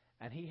limb,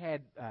 and he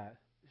had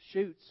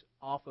shoots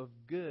off of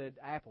good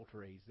apple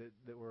trees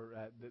that were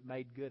that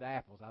made good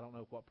apples. I don't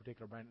know what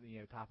particular brand,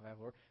 type of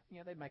apple were.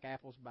 They'd make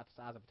apples about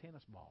the size of a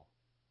tennis ball,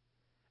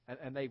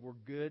 and they were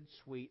good,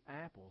 sweet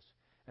apples.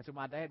 And so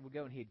my dad would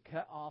go and he'd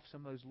cut off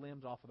some of those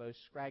limbs off of those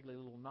scraggly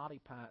little knotty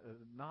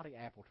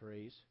apple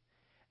trees,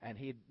 and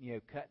he'd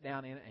cut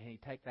down in it, and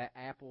he'd take that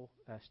apple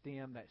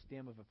stem, that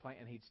stem of a plant,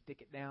 and he'd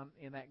stick it down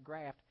in that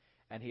graft,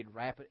 and he'd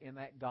wrap it in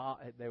that gauze.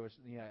 There was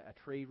a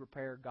tree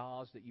repair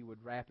gauze that you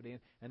would wrap it in,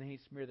 and then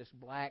he'd smear this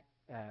black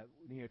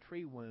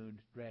tree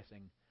wound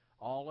dressing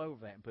all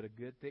over that and put a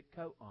good thick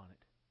coat on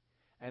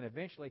it. And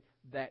eventually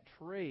that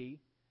tree,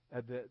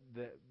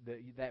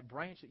 that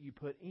branch that you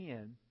put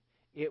in,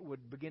 it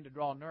would begin to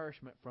draw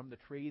nourishment from the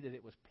tree that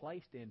it was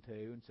placed into.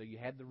 And so you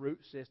had the root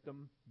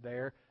system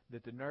there,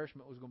 that the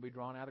nourishment was going to be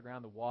drawn out of the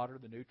ground, the water,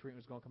 the nutrient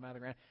was going to come out of the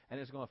ground, and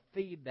it's going to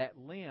feed that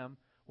limb.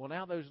 Well,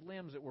 now those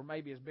limbs that were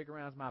maybe as big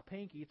around as my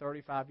pinky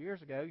 35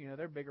 years ago,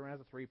 they're big around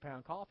as a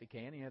 3-pound coffee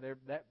can. They're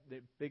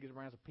big as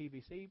around as a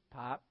PVC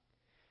pipe,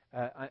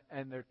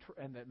 and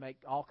they make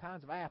all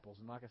kinds of apples.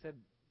 And like I said,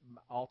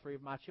 all 3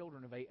 of my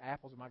children have ate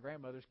apples that my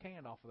grandmother's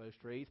canned off of those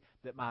trees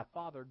that my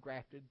father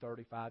grafted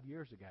 35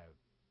 years ago.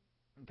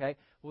 Okay?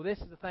 Well, this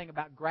is the thing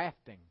about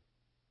grafting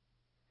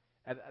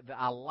that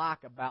I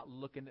like about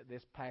looking at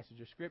this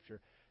passage of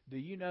Scripture. Do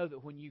you know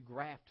that when you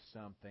graft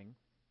something,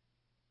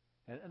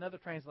 and another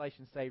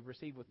translation say,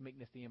 receive with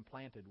meekness the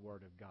implanted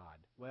Word of God.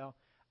 Well,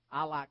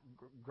 I like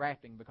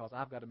grafting because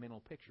I've got a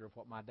mental picture of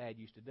what my dad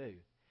used to do.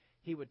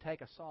 He would take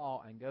a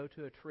saw and go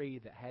to a tree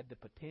that had the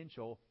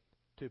potential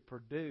to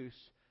produce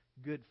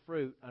good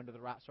fruit under the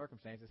right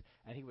circumstances,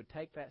 and he would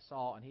take that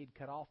saw and he'd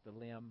cut off the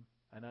limb,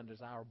 an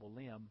undesirable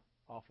limb,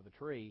 off of the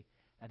tree,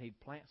 and he'd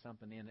plant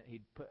something in it.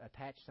 He'd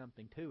attach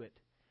something to it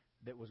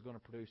that was going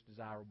to produce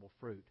desirable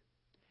fruit.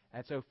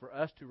 And so for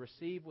us to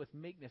receive with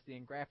meekness the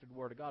engrafted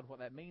Word of God, what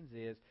that means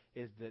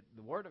is that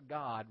the Word of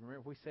God,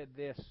 remember we said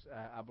this,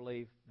 I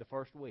believe, the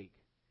first week.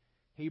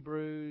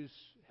 Hebrews,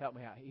 help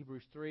me out,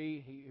 Hebrews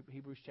 3,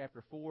 Hebrews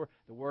chapter 4,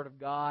 the Word of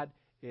God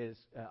is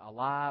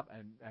alive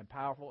and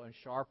powerful and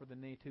sharper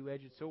than any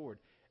two-edged sword.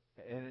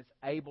 And it's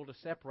able to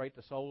separate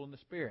the soul and the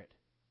spirit.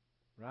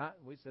 Right?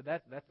 We said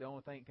that's the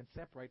only thing that can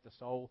separate the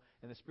soul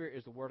and the spirit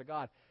is the Word of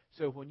God.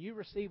 So when you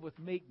receive with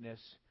meekness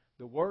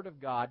the Word of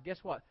God, guess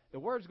what? The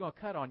Word's going to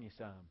cut on you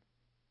some.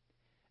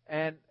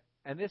 And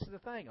this is the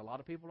thing. A lot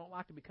of people don't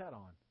like to be cut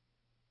on.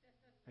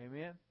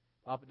 Amen?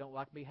 A lot of people don't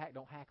like to be hacked.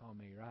 Don't hack on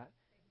me, right?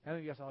 How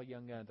many of you saw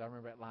Young Guns? I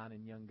remember that line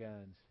in Young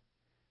Guns.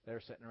 They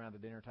were sitting around the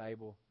dinner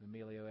table.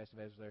 Emilio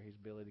Estevez was there. He's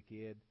Billy the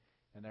Kid.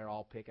 And they're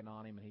all picking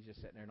on him, and he's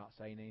just sitting there not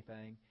saying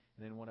anything.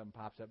 And then one of them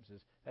pops up and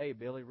says, "Hey,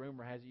 Billy,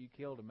 rumor has it you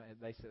killed him."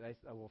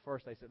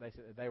 First they said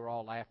they were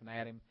all laughing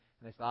at him,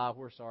 and they said,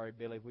 "We're sorry,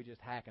 Billy, we're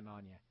just hacking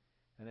on you."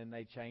 And then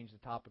they changed the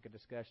topic of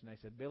discussion. They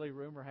said, "Billy,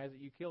 rumor has it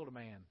you killed a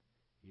man."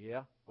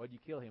 "Yeah, what'd you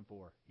kill him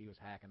for?" "He was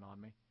hacking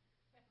on me."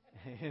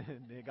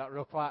 And it got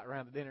real quiet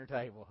around the dinner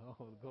table.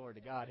 Oh, glory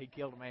to God! He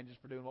killed a man just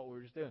for doing what we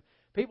were just doing.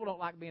 People don't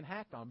like being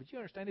hacked on, but you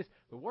understand this: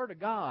 the Word of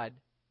God.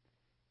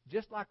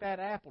 Just like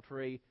that apple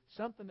tree,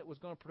 something that was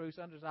going to produce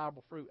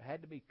undesirable fruit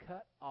had to be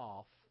cut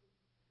off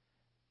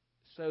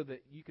so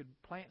that you could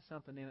plant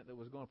something in it that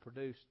was going to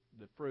produce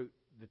the fruit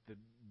that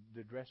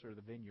the dresser of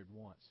the vineyard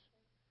wants.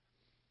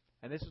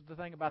 And this is the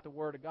thing about the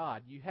Word of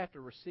God. You have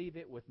to receive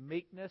it with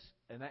meekness,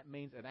 and that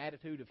means an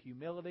attitude of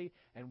humility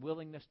and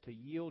willingness to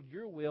yield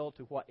your will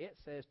to what it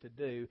says to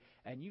do,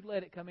 and you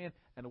let it come in,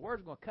 and the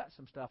Word's going to cut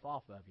some stuff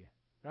off of you.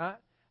 Right?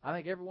 I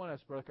think every one of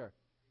us, Brother Kirk.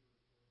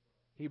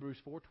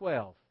 Hebrews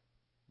 4:12.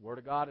 Word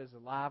of God is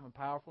alive and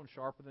powerful and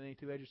sharper than any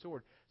two-edged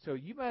sword. So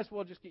you might as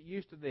well just get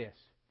used to this.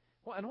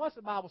 Well, and what's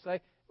the Bible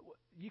say?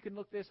 You can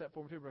look this up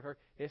for me too, Brother Kirk.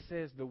 It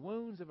says, the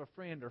wounds of a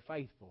friend are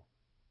faithful.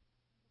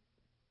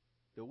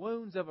 The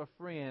wounds of a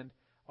friend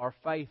are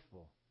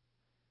faithful.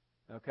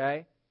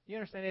 Okay? You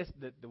understand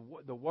this?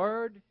 The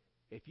Word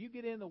If you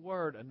get in the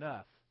Word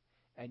enough,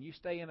 and you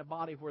stay in a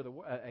body where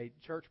a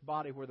church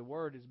body where the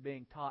Word is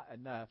being taught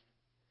enough,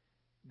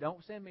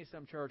 don't send me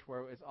some church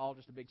where it's all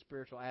just a big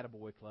spiritual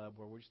attaboy club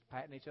where we're just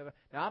patting each other.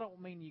 Now, I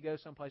don't mean you go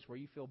someplace where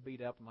you feel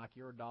beat up and like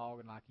you're a dog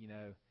and like,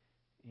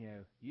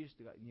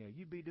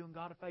 you'd be doing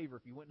God a favor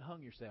if you went and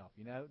hung yourself,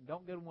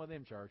 Don't go to one of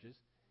them churches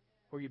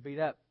where you beat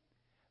up.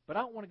 But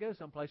I don't want to go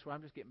someplace where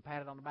I'm just getting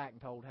patted on the back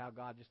and told how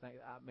God just thinks.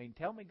 I mean,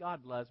 tell me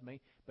God loves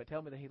me, but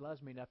tell me that He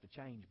loves me enough to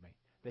change me.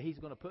 That He's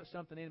going to put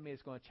something in me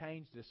that's going to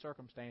change the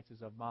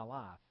circumstances of my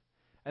life.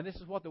 And this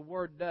is what the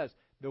Word does.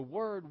 The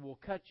Word will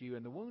cut you,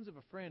 and the wounds of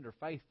a friend are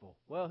faithful.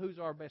 Well, who's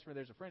our best friend?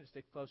 There's a friend that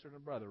sticks closer than a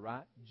brother,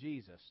 right?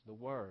 Jesus, the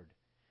Word.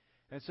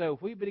 And so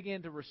if we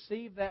begin to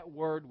receive that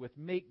Word with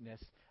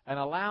meekness and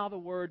allow the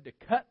Word to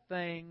cut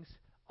things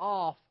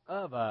off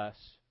of us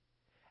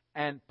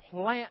and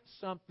plant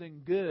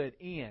something good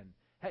in.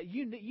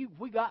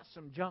 We got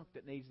some junk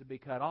that needs to be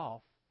cut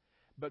off,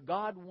 but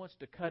God wants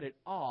to cut it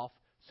off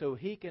so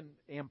He can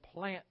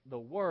implant the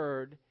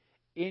Word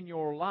in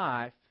your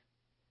life.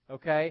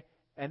 Okay,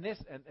 and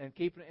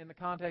keeping it in the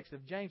context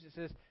of James, it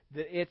says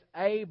that it's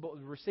able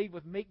to receive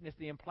with meekness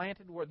the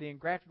implanted word, the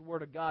engrafted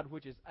Word of God,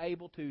 which is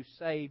able to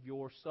save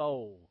your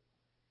soul,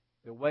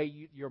 the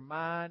way your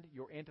mind,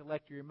 your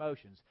intellect, your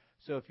emotions.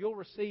 So if you'll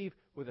receive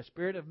with a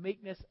spirit of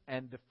meekness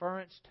and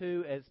deference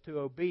as to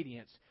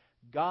obedience,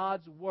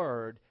 God's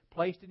Word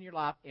placed in your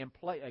life,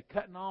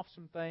 cutting off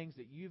some things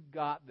that you've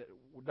got that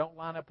don't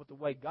line up with the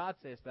way God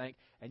says think,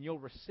 and you'll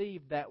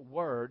receive that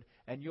Word,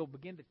 and you'll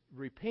begin to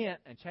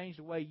repent and change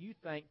the way you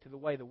think to the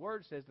way the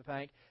Word says to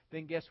think,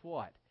 then guess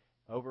what?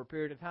 Over a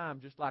period of time,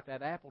 just like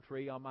that those apple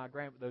trees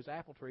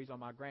on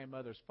my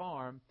grandmother's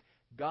farm,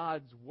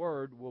 God's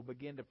Word will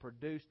begin to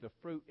produce the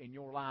fruit in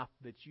your life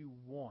that you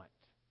want.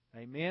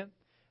 Amen?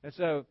 And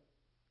so,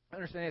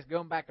 understand this,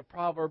 going back to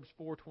Proverbs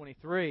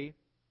 4:23,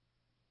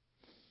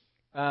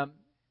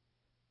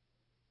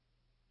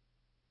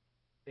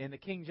 in the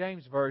King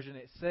James Version,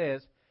 it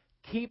says,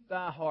 "Keep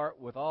thy heart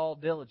with all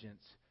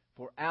diligence,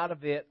 for out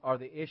of it are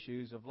the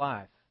issues of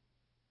life."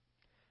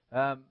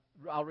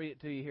 I'll read it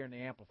to you here in the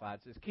Amplified.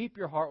 It says, "Keep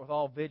your heart with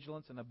all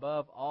vigilance, and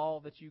above all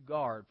that you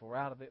guard, for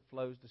out of it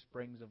flows the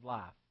springs of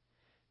life."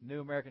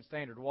 New American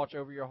Standard, "Watch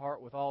over your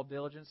heart with all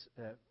diligence,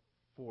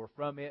 for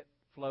from it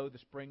flow the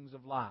springs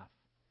of life."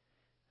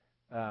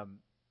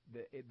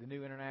 The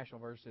New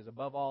International Version says,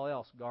 "Above all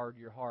else, guard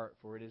your heart,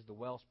 for it is the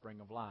wellspring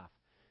of life."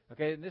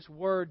 Okay, and this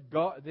word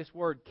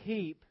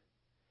 "keep"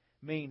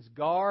 means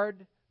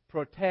guard,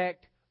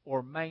 protect,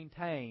 or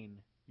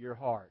maintain your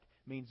heart.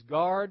 It means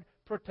guard,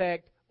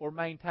 protect, or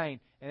maintain.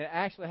 And it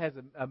actually has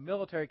a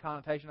military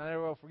connotation. I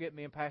never will forget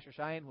me and Pastor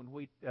Cheyenne when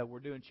we were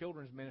doing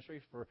children's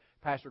ministries for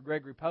Pastor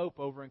Gregory Pope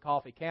over in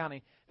Coffee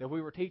County, that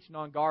we were teaching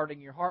on guarding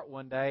your heart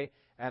one day.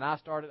 And I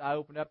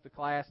opened up the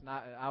class, and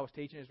I was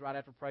teaching. It was right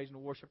after praise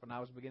and worship, and I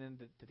was beginning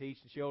to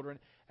teach the children.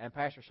 And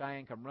Pastor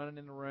Cheyenne come running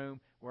in the room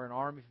wearing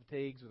army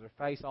fatigues with her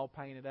face all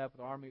painted up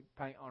with army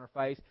paint on her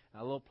face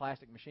and a little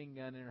plastic machine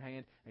gun in her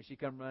hand. And she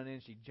come running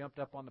in. She jumped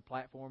up on the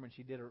platform, and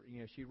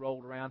she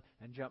rolled around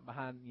and jumped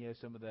behind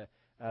some of the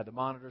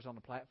monitors on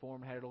the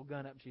platform, had her little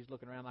gun up, and she's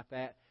looking around like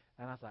that.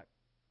 And I was like,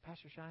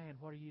 "Pastor Cheyenne,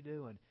 what are you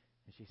doing?"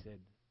 And she said,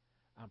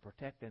 "I'm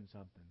protecting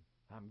something.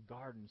 I'm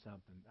guarding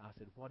something." I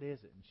said, "What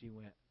is it?" And she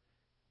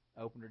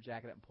opened her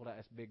jacket up and pulled out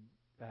this big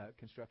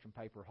construction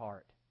paper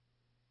heart.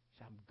 She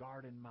said, "I'm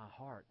guarding my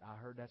heart. I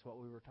heard that's what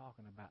we were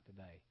talking about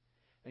today."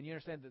 And you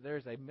understand that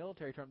there's a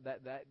military term,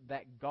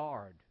 that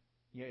guard.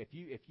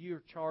 If you're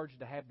charged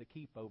to have the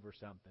keep over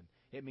something,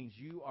 it means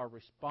you are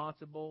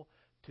responsible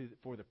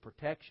for the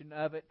protection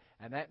of it.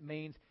 And that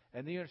means,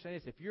 and you understand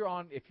this, if you're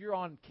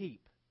on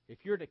keep,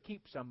 if you're to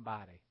keep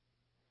somebody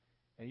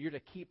and you're to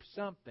keep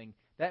something,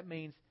 that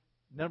means,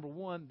 number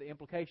one, the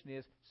implication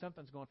is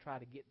something's going to try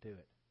to get to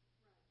it.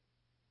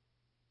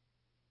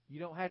 You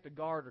don't have to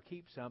guard or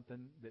keep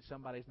something that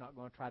somebody's not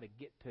going to try to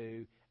get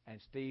to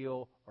and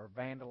steal or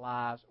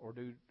vandalize or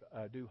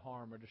do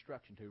harm or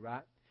destruction to,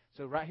 right?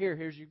 So right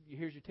here's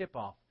your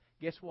tip-off.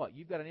 Guess what?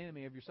 You've got an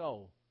enemy of your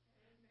soul.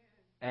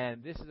 Amen.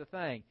 And this is the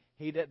thing.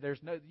 You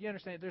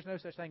understand, there's no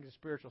such thing as a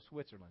spiritual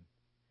Switzerland.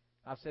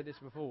 I've said this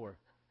before.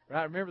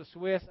 Right? Remember the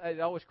Swiss? It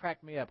always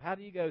cracked me up. How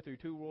do you go through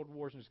 2 world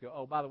wars and just go,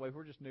 "Oh, by the way,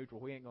 we're just neutral.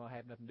 We ain't going to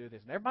have nothing to do with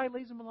this." And everybody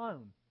leaves them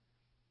alone.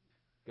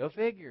 Go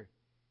figure.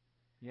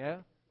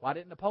 Yeah? Why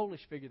didn't the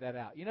Polish figure that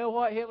out? You know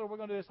what, Hitler, we're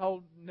going to do this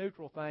whole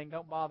neutral thing.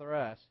 Don't bother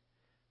us.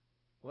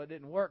 Well, it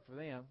didn't work for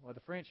them. Well,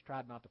 the French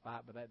tried not to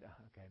fight, but okay,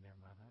 never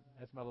mind.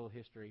 That's my little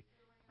history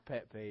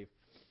pet peeve.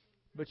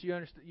 But you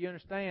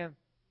understand,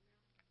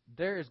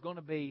 there is going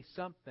to be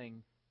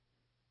something.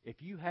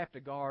 If you have to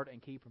guard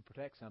and keep and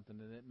protect something,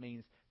 then it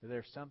means that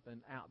there's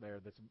something out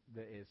there that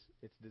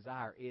its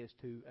desire is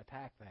to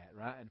attack that,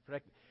 right, and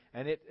protect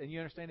it. And you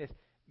understand this.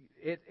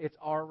 It's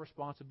our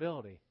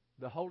responsibility.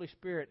 The Holy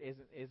Spirit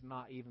is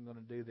not even going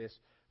to do this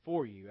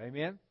for you.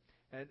 Amen?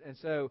 And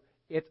so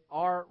it's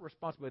our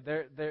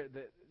responsibility.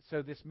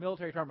 So this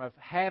military term of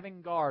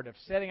having guard, of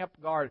setting up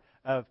guard,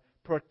 of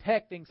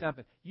protecting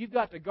something. You've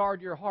got to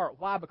guard your heart.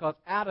 Why? Because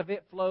out of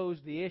it flows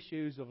the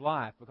issues of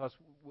life. Because,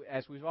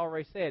 as we've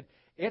already said,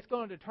 it's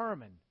going to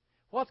determine.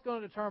 What's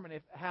going to determine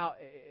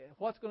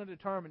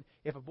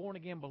if a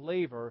born-again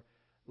believer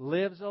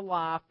lives a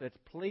life that's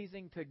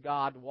pleasing to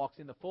God, walks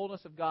in the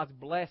fullness of God's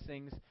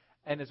blessings,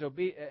 and is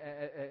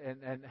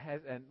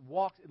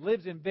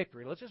lives in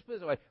victory. Let's just put it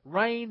this way: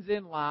 reigns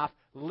in life,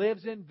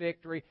 lives in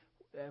victory.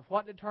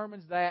 What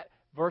determines that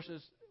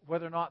versus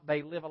whether or not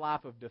they live a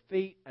life of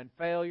defeat and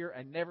failure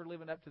and never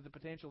living up to the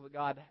potential that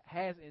God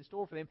has in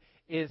store for them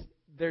is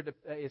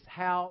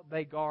how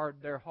they guard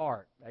their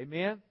heart.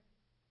 Amen?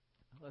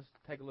 Let's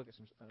take a look at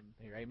some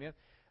here. Amen?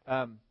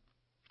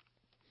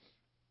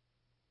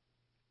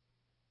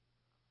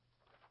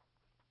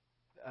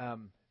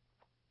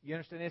 You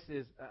understand this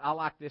is, I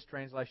like this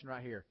translation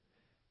right here.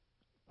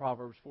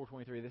 Proverbs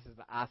 4:23. This is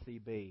the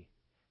ICB.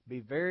 Be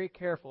very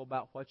careful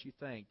about what you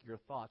think. Your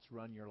thoughts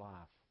run your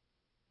life.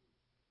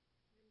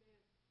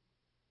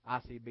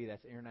 ICB,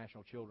 that's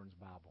International Children's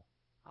Bible.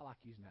 I like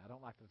using that. I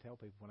don't like to tell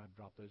people when I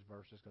drop those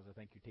verses because I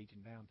think you're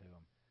teaching down to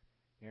them.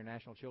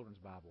 International Children's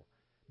Bible.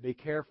 Be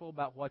careful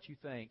about what you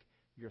think.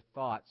 Your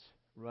thoughts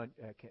run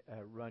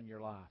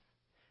your life.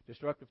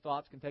 Destructive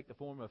thoughts can take the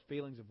form of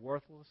feelings of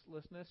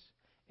worthlessness,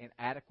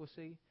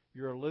 inadequacy.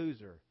 You're a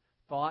loser.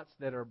 Thoughts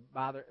that are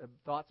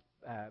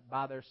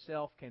by their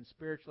self can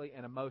spiritually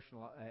and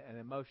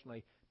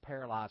emotionally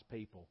paralyze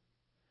people.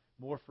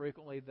 More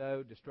frequently,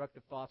 though,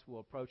 destructive thoughts will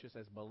approach us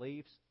as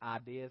beliefs,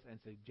 ideas, and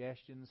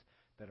suggestions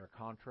that are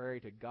contrary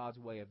to God's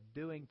way of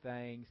doing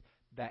things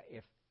that,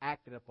 if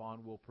acted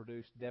upon, will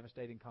produce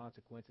devastating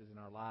consequences in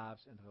our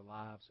lives and to the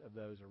lives of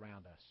those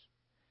around us.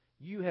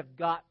 You have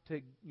got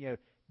to,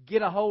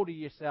 get a hold of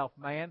yourself,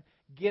 man.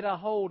 Get a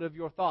hold of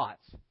your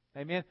thoughts.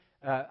 Amen?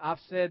 I've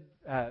said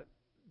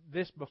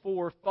this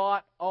before,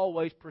 thought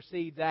always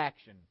precedes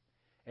action.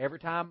 Every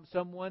time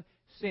someone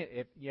sinned,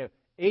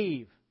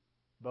 Eve,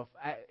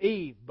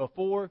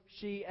 before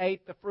she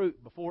ate the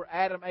fruit, before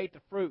Adam ate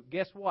the fruit,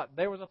 guess what?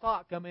 There was a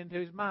thought come into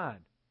his mind.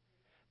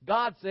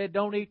 God said,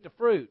 don't eat the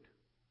fruit.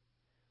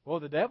 Well,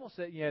 the devil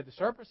said, the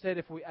serpent said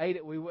if we ate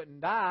it, we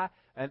wouldn't die.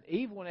 And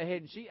Eve went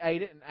ahead and she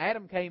ate it, and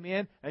Adam came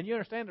in, and you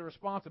understand the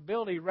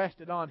responsibility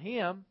rested on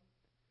him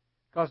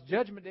because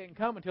judgment didn't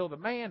come until the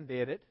man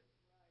did it.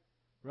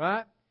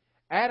 Right?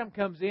 Adam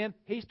comes in,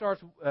 he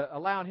starts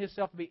allowing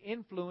himself to be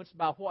influenced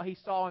by what he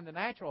saw in the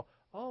natural.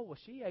 Oh, well,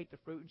 she ate the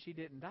fruit and she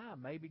didn't die.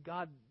 Maybe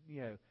God,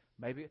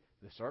 maybe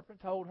the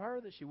serpent told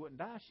her that she wouldn't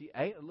die. She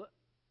ate it.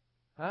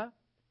 Huh?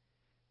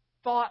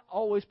 Thought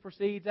always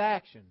precedes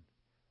action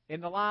in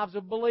the lives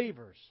of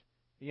believers.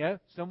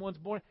 Someone's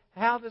born.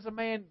 How does a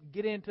man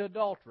get into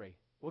adultery?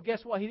 Well,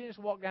 guess what? He didn't just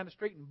walk down the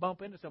street and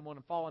bump into someone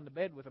and fall into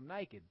bed with them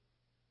naked.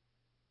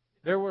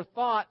 There were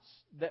thoughts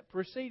that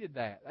preceded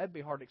that. That'd be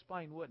hard to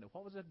explain, wouldn't it?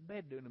 What was that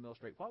bed doing in the middle of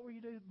the street? What were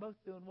you both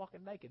doing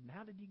walking naked? And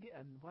how did you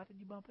and why did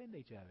you bump into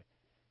each other?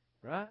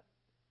 Right?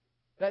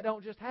 That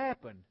don't just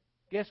happen.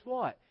 Guess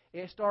what?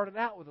 It started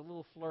out with a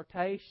little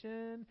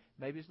flirtation.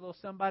 Maybe it's a little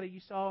somebody you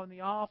saw in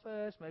the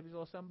office. Maybe it's a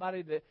little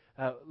somebody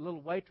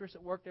little waitress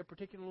that worked at a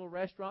particular little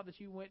restaurant that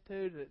you went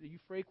to that you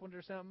frequented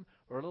or something,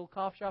 or a little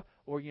coffee shop,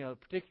 or a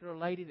particular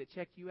lady that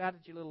checked you out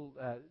at your little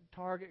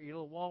Target or your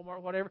little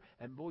Walmart, whatever.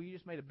 And boy, you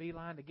just made a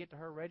beeline to get to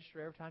her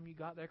register every time you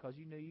got there because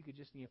you knew you could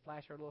just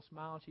flash her a little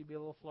smile and she'd be a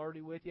little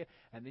flirty with you.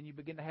 And then you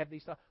begin to have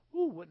these thoughts.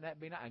 Ooh, wouldn't that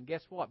be nice? And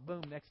guess what?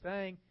 Boom, next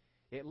thing,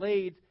 it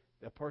leads.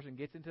 The person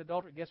gets into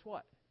adultery. Guess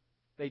what?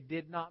 They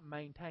did not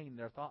maintain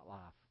their thought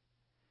life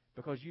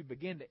because you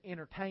begin to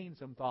entertain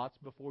some thoughts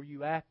before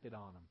you acted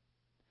on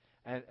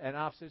them. And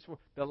I've said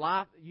the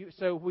life.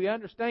 So we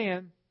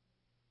understand.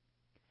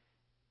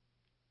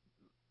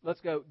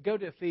 Let's go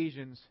to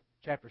Ephesians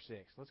chapter 6.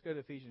 Let's go to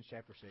Ephesians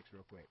chapter 6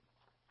 real quick.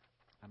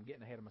 I'm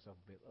getting ahead of myself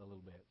a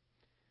little bit.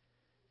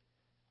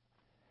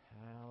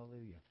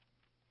 Hallelujah.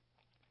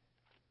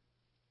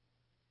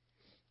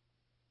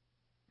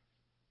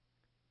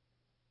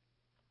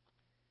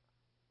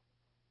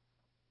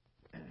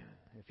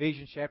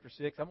 Ephesians chapter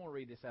 6. I'm going to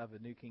read this out of the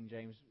New King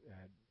James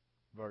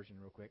Version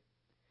real quick.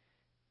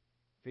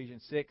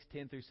 Ephesians 6,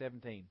 10 through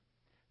 17.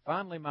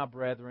 Finally, my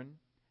brethren,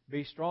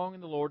 be strong in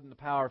the Lord and the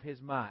power of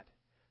His might.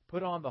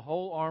 Put on the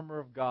whole armor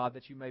of God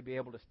that you may be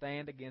able to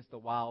stand against the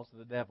wiles of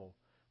the devil.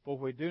 For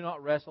we do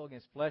not wrestle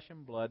against flesh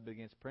and blood, but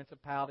against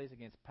principalities,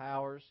 against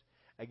powers,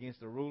 against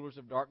the rulers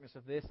of darkness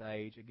of this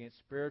age, against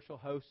spiritual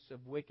hosts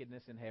of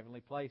wickedness in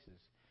heavenly places.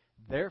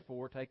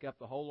 Therefore, take up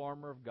the whole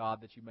armor of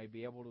God that you may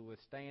be able to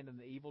withstand in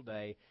the evil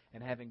day,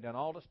 and having done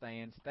all to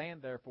stand,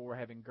 stand therefore,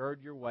 having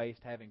girded your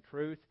waist, having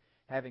truth,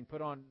 having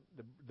put on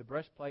the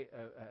breastplate,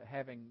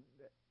 having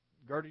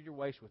girded your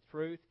waist with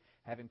truth,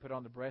 having put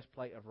on the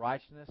breastplate of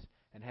righteousness,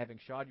 and having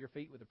shod your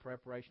feet with the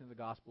preparation of the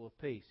gospel of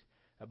peace.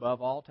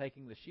 Above all,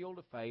 taking the shield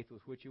of faith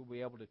with which you will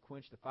be able to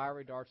quench the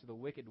fiery darts of the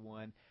wicked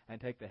one,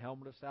 and take the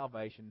helmet of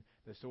salvation,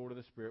 the sword of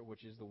the Spirit,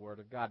 which is the Word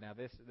of God. Now,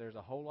 there's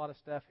a whole lot of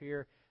stuff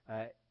here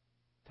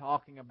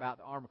talking about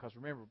the armor, because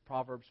remember,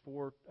 Proverbs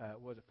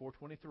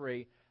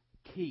 4:23,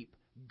 keep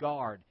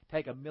guard.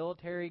 Take a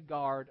military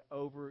guard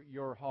over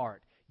your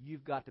heart.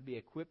 You've got to be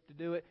equipped to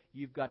do it.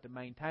 You've got to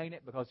maintain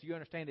it, because you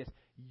understand this.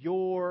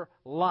 Your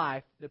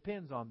life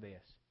depends on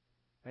this.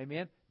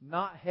 Amen?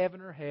 Not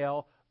heaven or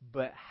hell,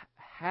 but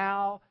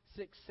how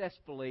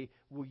successfully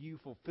will you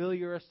fulfill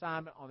your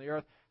assignment on the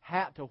earth?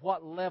 To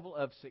what level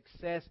of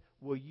success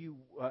will you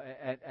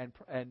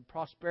and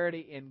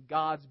prosperity in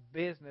God's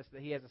business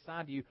that He has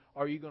assigned to you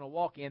are you going to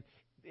walk in?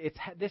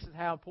 This is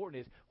how important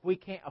it is. We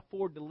can't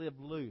afford to live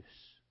loose.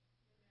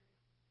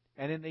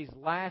 And in these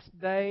last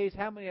days,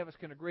 how many of us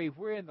can agree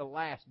we're in the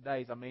last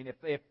days? I mean,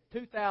 if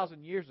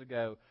 2,000 years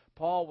ago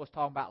Paul was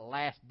talking about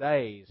last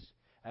days,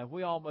 and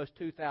we almost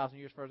 2,000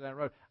 years further down the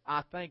road,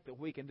 I think that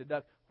we can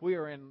deduct we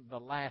are in the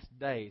last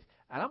days.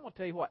 And I'm going to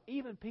tell you what,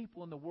 even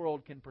people in the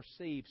world can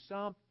perceive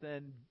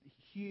something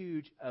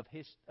huge of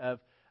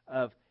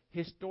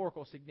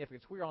historical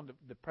significance. We're on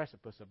the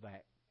precipice of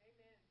that.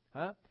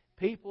 Amen. Huh?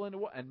 People in the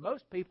world, and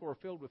most people are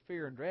filled with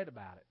fear and dread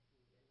about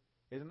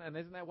it. Isn't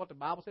that what the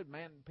Bible said?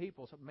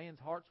 Man's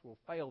hearts will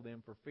fail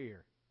them for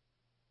fear.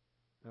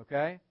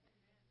 Okay?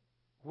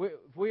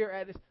 We are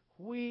at this.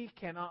 We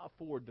cannot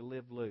afford to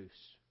live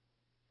loose.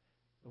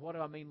 What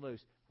do I mean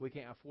loose? We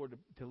can't afford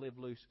to live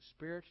loose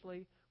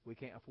spiritually. We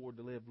can't afford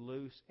to live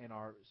loose in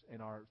our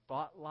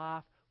thought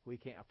life. We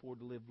can't afford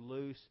to live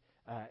loose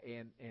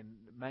in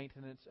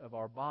maintenance of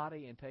our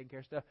body and taking care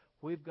of stuff.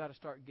 We've got to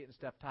start getting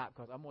stuff tight,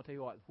 because I'm going to tell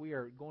you what, we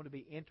are going to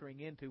be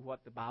entering into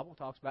what the Bible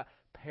talks about,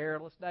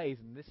 perilous days.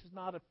 And this is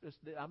not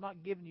I'm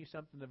not giving you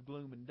something of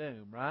gloom and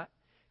doom, right?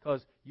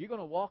 Because you're going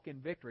to walk in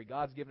victory.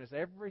 God's given us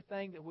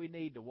everything that we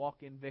need to walk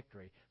in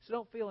victory. So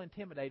don't feel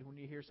intimidated when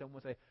you hear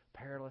someone say,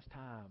 perilous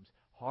times,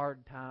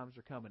 hard times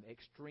are coming,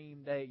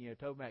 extreme day.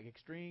 Talking about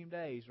extreme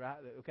days, right?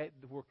 Okay,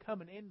 we're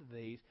coming into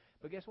these.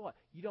 But guess what?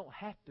 You don't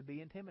have to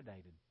be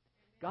intimidated.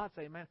 God's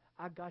saying, man,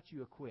 I got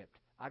you equipped.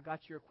 I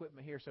got your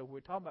equipment here. So we're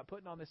talking about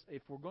putting on this.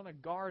 If we're going to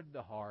guard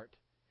the heart,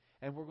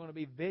 and we're going to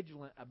be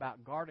vigilant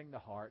about guarding the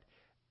heart,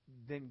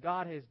 then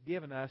God has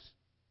given us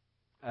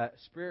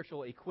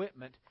spiritual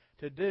equipment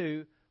to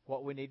do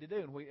what we need to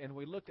do. And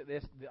we looked at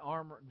this, the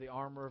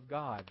armor of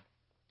God.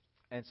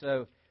 And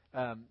so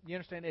you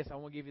understand this. I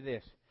want to give you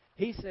this.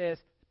 He says,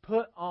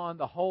 put on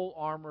the whole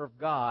armor of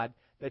God,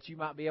 that you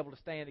might be able to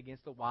stand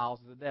against the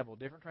wiles of the devil.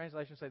 Different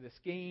translations say the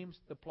schemes,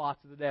 the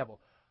plots of the devil.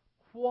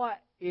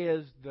 What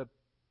is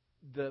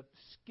the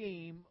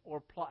scheme or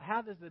plot?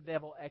 How does the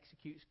devil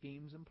execute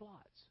schemes and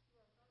plots?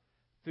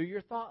 Through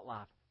your thought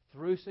life,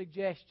 through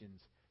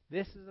suggestions.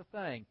 This is the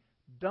thing.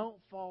 Don't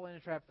fall in a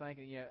trap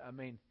thinking,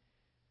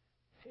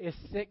 is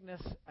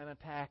sickness an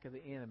attack of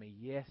the enemy?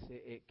 Yes,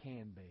 it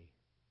can be.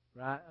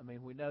 Right?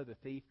 We know the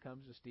thief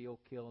comes to steal,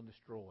 kill, and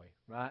destroy.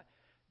 Right?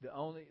 The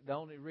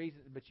only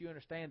reason, but you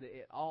understand that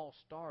it all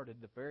started,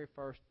 the very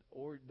first,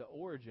 the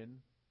origin,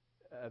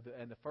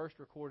 and the first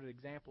recorded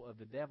example of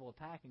the devil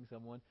attacking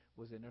someone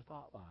was in their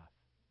thought life.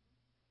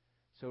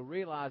 So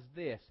realize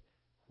this.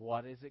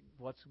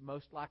 What's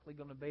most likely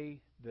going to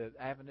be the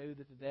avenue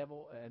that the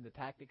devil and the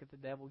tactic that the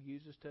devil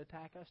uses to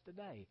attack us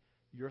today?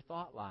 Your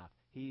thought life.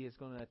 He is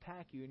going to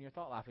attack you in your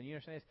thought life. And you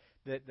understand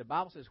this, that the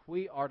Bible says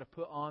we are to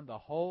put on the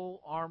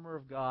whole armor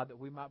of God, that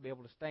we might be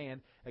able to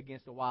stand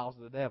against the wiles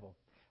of the devil.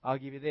 I'll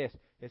give you this.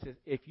 It says,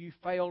 if you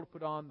fail to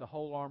put on the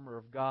whole armor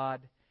of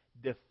God,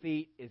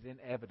 defeat is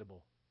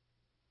inevitable.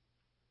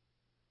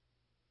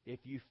 If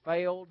you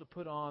fail to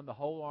put on the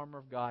whole armor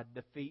of God,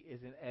 defeat is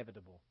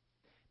inevitable.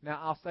 Now,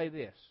 I'll say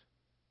this.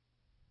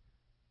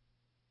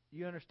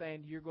 You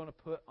understand you're going to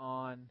put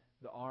on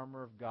the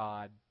armor of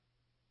God,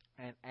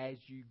 and as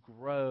you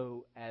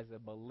grow as a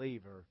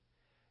believer,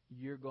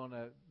 you're going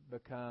to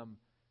become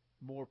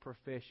more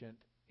proficient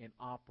in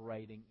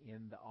operating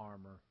in the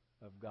armor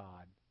of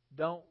God.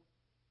 Don't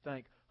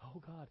think,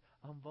 oh God,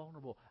 I'm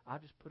vulnerable. I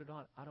just put it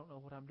on. I don't know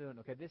what I'm doing.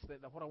 Okay,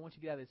 what I want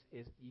you to get at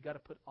is you got to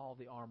put all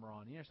the armor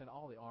on. You understand?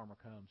 All the armor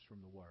comes from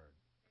the Word,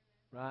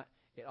 right?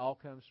 It all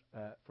comes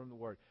from the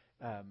Word.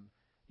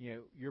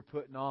 You're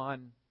putting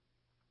on.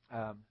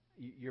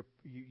 You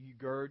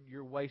gird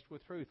your waist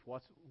with truth.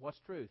 What's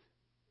truth?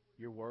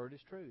 Your Word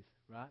is truth,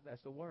 right?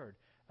 That's the Word.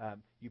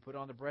 You put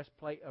on the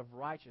breastplate of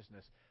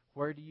righteousness.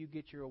 Where do you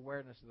get your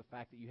awareness of the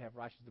fact that you have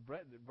righteousness?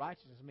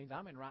 Righteousness means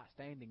I'm in right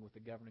standing with the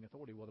governing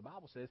authority. Well, the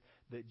Bible says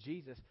that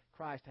Jesus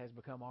Christ has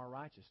become our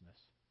righteousness.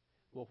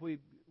 Well,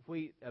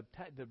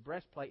 the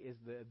breastplate is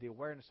the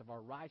awareness of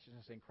our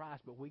righteousness in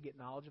Christ, but we get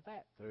knowledge of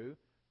that through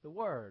the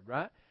Word,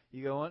 right?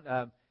 You go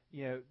on,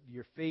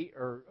 your feet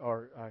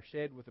are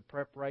shed with the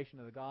preparation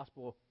of the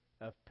gospel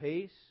of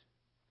peace.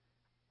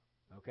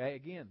 Okay,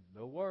 again,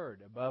 the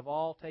Word. Above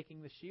all,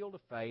 taking the shield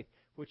of faith,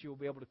 which you will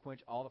be able to quench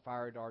all the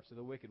fiery darts of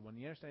the wicked one.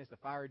 You understand it's the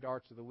fiery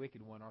darts of the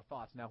wicked one, our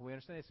thoughts. Now, we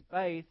understand it's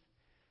faith,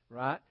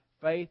 right?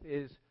 Faith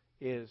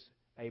is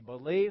a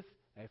belief,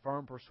 a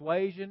firm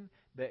persuasion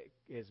that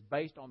is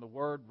based on the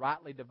Word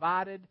rightly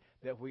divided,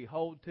 that we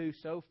hold to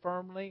so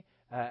firmly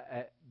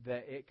that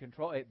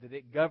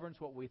it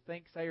governs what we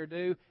think, say, or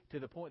do, to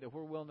the point that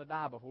we're willing to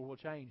die before we'll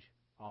change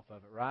off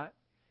of it, right?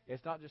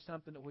 It's not just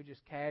something that we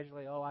just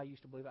casually, I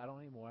used to believe it, I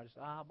don't anymore.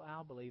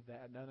 I'll believe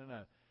that. No.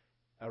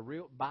 A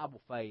real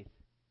Bible faith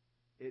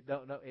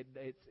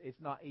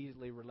it's not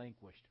easily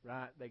relinquished,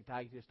 right? They can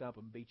tie you to a stump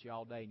and beat you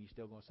all day, and you're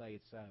still going to say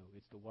it's so.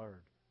 It's the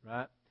Word,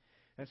 right?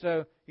 And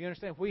so you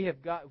understand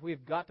we've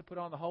got to put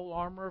on the whole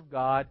armor of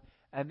God.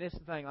 And this is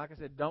the thing, like I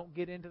said, don't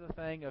get into the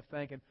thing of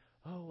thinking,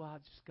 oh, well, I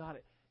just got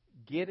it.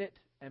 Get it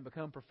and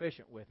become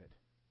proficient with it.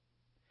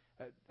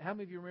 How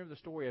many of you remember the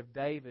story of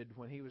David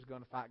when he was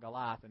going to fight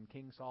Goliath, and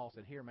King Saul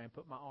said, "Here, man,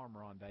 put my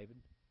armor on, David."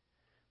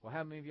 Well,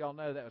 how many of y'all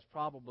know that was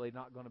probably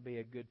not going to be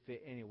a good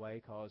fit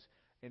anyway, because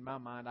in my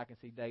mind I can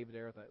see David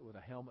there with a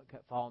helmet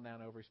falling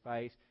down over his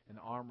face and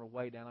the armor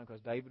way down on,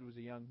 because David was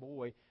a young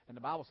boy, and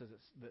the Bible says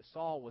that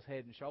Saul was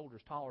head and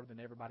shoulders taller than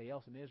everybody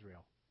else in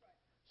Israel.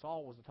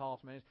 Saul was the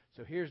tallest man.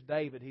 So here's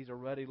David. He's a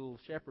ruddy little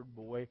shepherd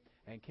boy,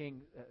 and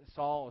King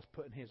Saul is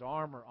putting his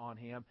armor on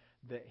him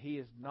that he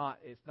is not.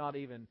 It's not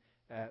even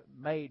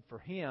made for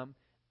him.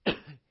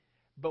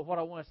 But what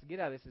I want us to get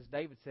out of this is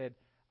David said,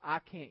 I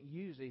can't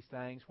use these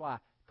things. Why?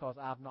 Because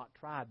I've not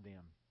tried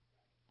them.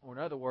 Or in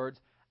other words,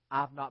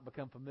 I've not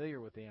become familiar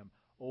with them.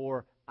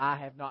 Or I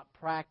have not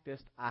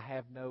practiced. I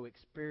have no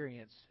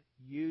experience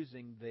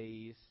using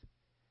these.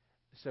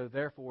 So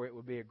therefore, it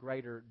would be a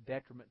greater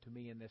detriment to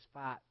me in this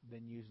fight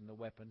than using the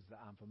weapons that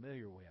I'm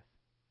familiar with.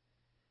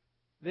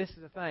 This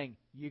is the thing.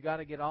 You got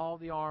to get all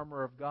the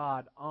armor of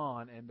God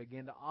on and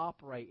begin to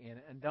operate in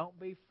it. And don't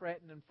be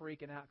fretting and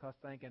freaking out because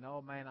thinking,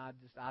 "Oh man, I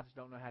just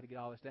don't know how to get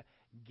all this done."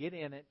 Get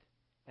in it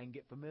and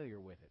get familiar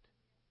with it.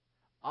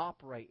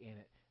 Operate in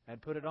it and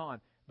put it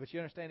on. But you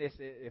understand this: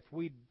 if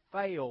we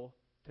fail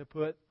to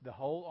put the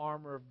whole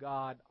armor of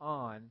God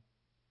on,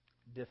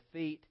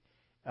 defeat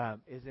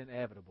is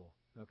inevitable.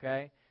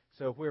 Okay?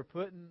 So if we're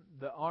putting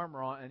the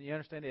armor on, and you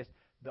understand this,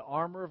 the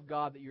armor of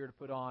God that you're to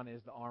put on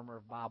is the armor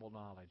of Bible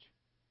knowledge.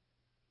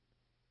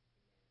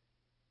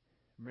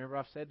 Remember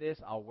I've said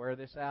this, I'll wear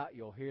this out,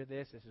 you'll hear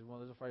this. This is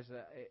one of those phrases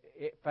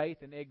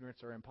faith and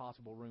ignorance are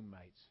impossible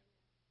roommates.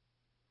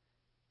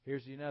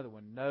 Here's another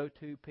one. No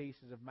two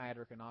pieces of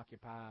matter can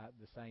occupy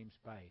the same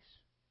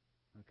space.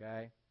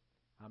 Okay?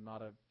 I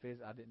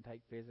didn't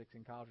take physics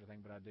in college or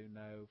anything, but I do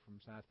know from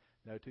science,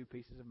 no two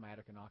pieces of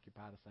matter can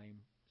occupy the same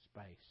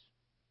space.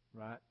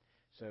 Right?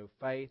 So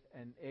faith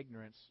and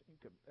ignorance,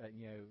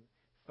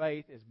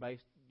 faith is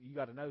based, you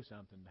got to know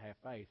something to have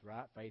faith,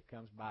 right? Faith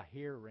comes by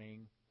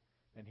hearing,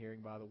 and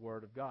hearing by the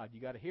Word of God. You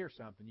got to hear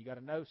something. You got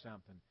to know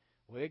something.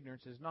 Well,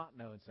 ignorance is not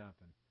knowing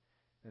something.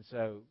 And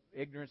so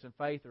ignorance and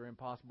faith are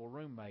impossible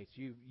roommates.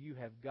 You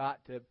have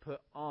got to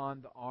put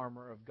on the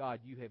armor of God.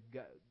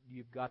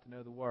 You've got to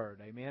know the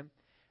Word. Amen?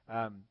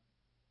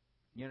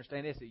 You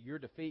understand this, that your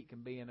defeat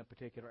can be in a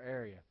particular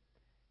area.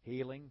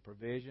 Healing,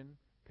 provision,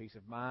 peace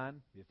of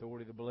mind, the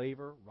authority of the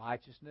believer,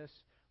 righteousness,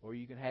 or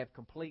you can have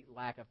complete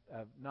lack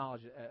of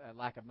knowledge.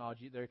 Lack of knowledge.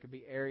 There could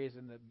be areas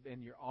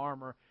in your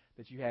armor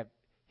that you have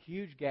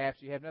huge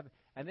gaps. You have nothing.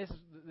 And this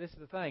is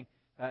the thing.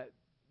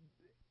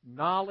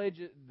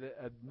 Knowledge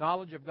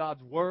of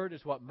God's Word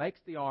is what makes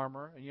the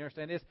armor. And you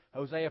understand this?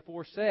 Hosea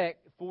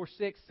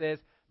 4:6 says,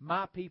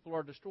 "My people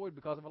are destroyed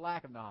because of a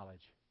lack of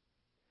knowledge."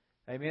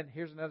 Amen.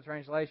 Here's another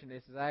translation.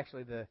 This is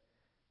actually the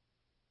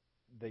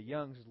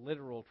Young's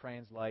literal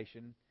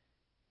translation.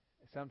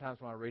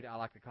 Sometimes when I read it, I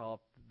like to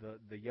call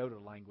it the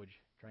Yoda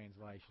language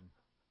translation.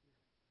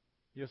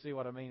 You'll see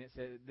what I mean. It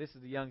says, this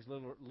is the Young's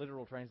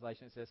literal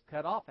translation. It says,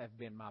 "Cut off have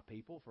been my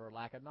people for a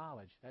lack of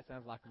knowledge." That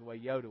sounds like the way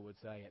Yoda would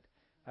say it.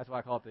 That's why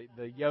I call it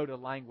the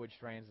Yoda language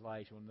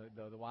translation,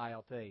 the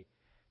YLT.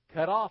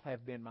 "Cut off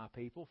have been my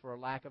people for a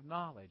lack of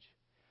knowledge."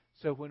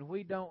 So when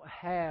we don't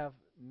have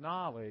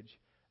knowledge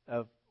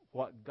of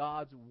what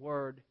God's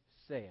Word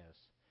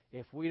says,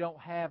 if we don't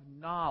have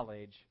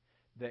knowledge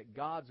that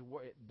God's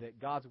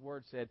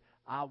Word said,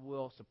 "I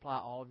will supply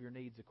all of your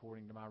needs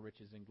according to my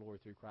riches and glory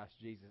through Christ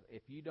Jesus."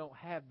 If you don't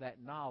have that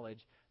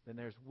knowledge, then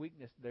there's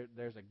weakness.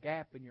 There's a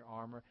gap in your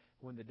armor.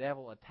 When the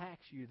devil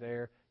attacks you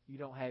there, you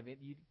don't have it.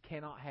 You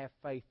cannot have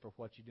faith for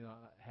what you do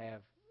not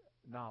have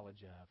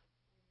knowledge of.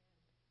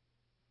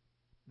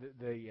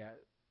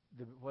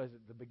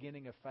 The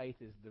beginning of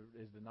faith is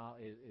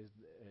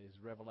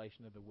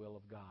revelation of the will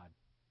of God.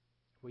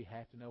 We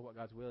have to know what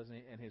God's will is,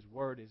 and His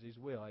Word is His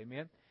will.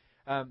 Amen.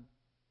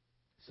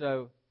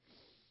 So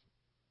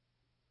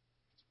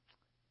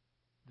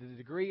the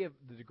degree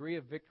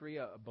of victory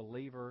a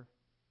believer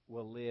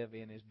will live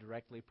in is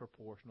directly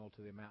proportional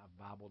to the amount of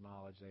Bible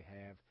knowledge they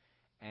have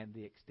and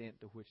the extent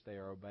to which they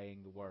are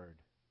obeying the Word.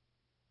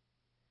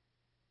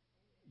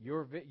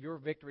 Your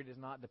victory does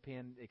not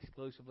depend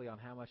exclusively on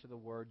how much of the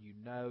Word you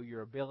know.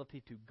 Your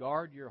ability to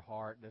guard your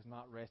heart does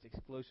not rest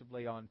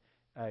exclusively on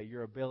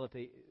your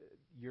ability,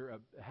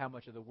 how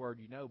much of the Word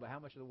you know, but how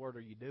much of the Word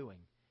are you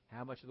doing?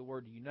 How much of the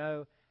Word do you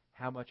know?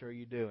 How much are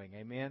you doing?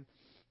 Amen?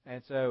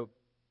 And so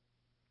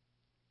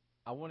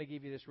I want to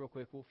give you this real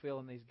quick. We'll fill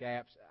in these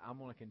gaps. I'm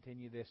going to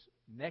continue this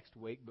next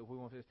week, but we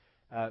want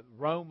to.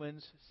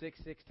 Romans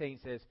 6:16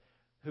 says,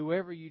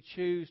 "Whoever you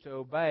choose to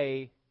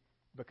obey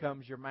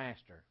becomes your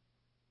master."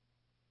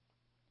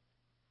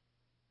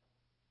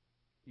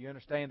 You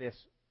understand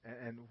this?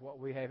 And what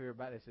we have here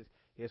about this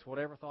is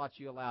whatever thoughts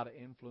you allow to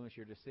influence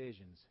your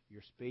decisions,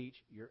 your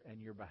speech,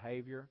 your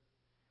behavior.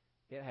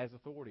 it has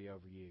authority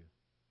over you.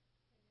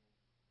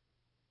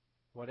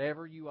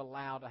 Whatever you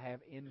allow to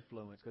have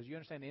influence, because you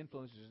understand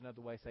influence is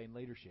another way of saying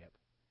leadership.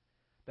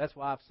 That's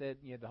why I've said,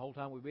 the whole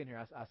time we've been here,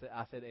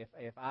 I said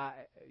if I,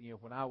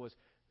 when I was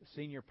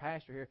senior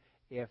pastor here,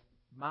 if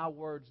my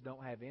words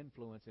don't have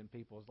influence in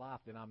people's life,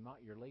 then I'm not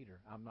your leader.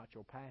 I'm not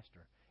your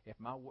pastor.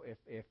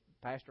 If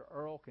Pastor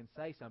Earl can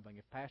say something,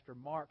 if Pastor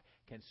Mark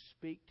can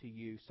speak to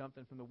you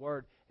something from the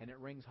Word and it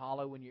rings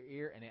hollow in your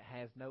ear and it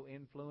has no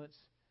influence,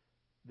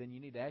 then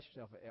you need to ask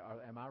yourself,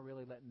 am I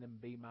really letting them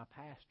be my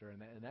pastor?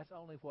 And that's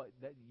only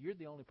you're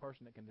the only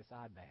person that can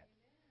decide that,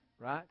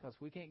 right? Because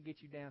we can't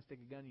get you down, stick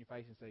a gun in your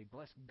face, and say,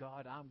 "Bless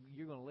God,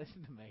 you're going to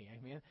listen to me."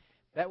 Amen.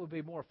 That would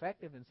be more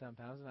effective than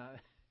sometimes.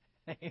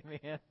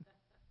 Amen.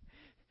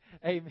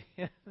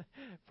 Amen.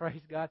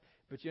 Praise God.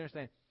 But you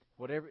understand,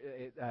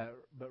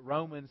 but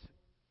Romans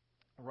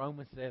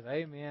says,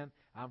 "Amen."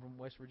 I'm from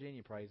West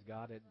Virginia. Praise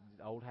God.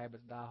 Old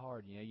habits die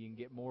hard. You can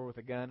get more with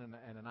a gun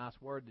and a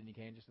nice word than you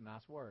can just a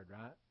nice word,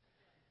 right?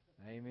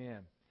 Amen.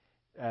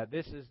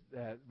 This is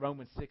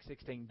Romans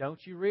 6:16.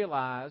 Don't you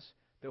realize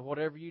that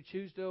whatever you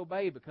choose to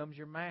obey becomes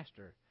your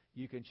master?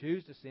 You can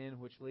choose to sin,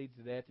 which leads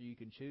to death, or you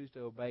can choose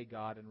to obey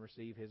God and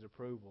receive His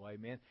approval.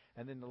 Amen.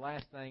 And then the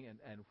last thing,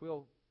 and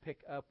we'll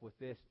pick up with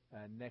this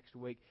next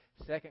week,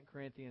 2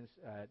 Corinthians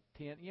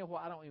 10. You know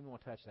what? I don't even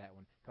want to touch that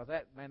one because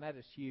that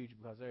is huge.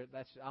 Because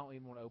I don't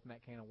even want to open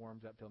that can of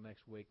worms up till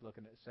next week,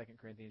 looking at 2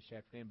 Corinthians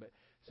chapter 10. But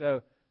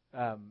so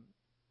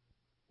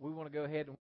we want to go ahead and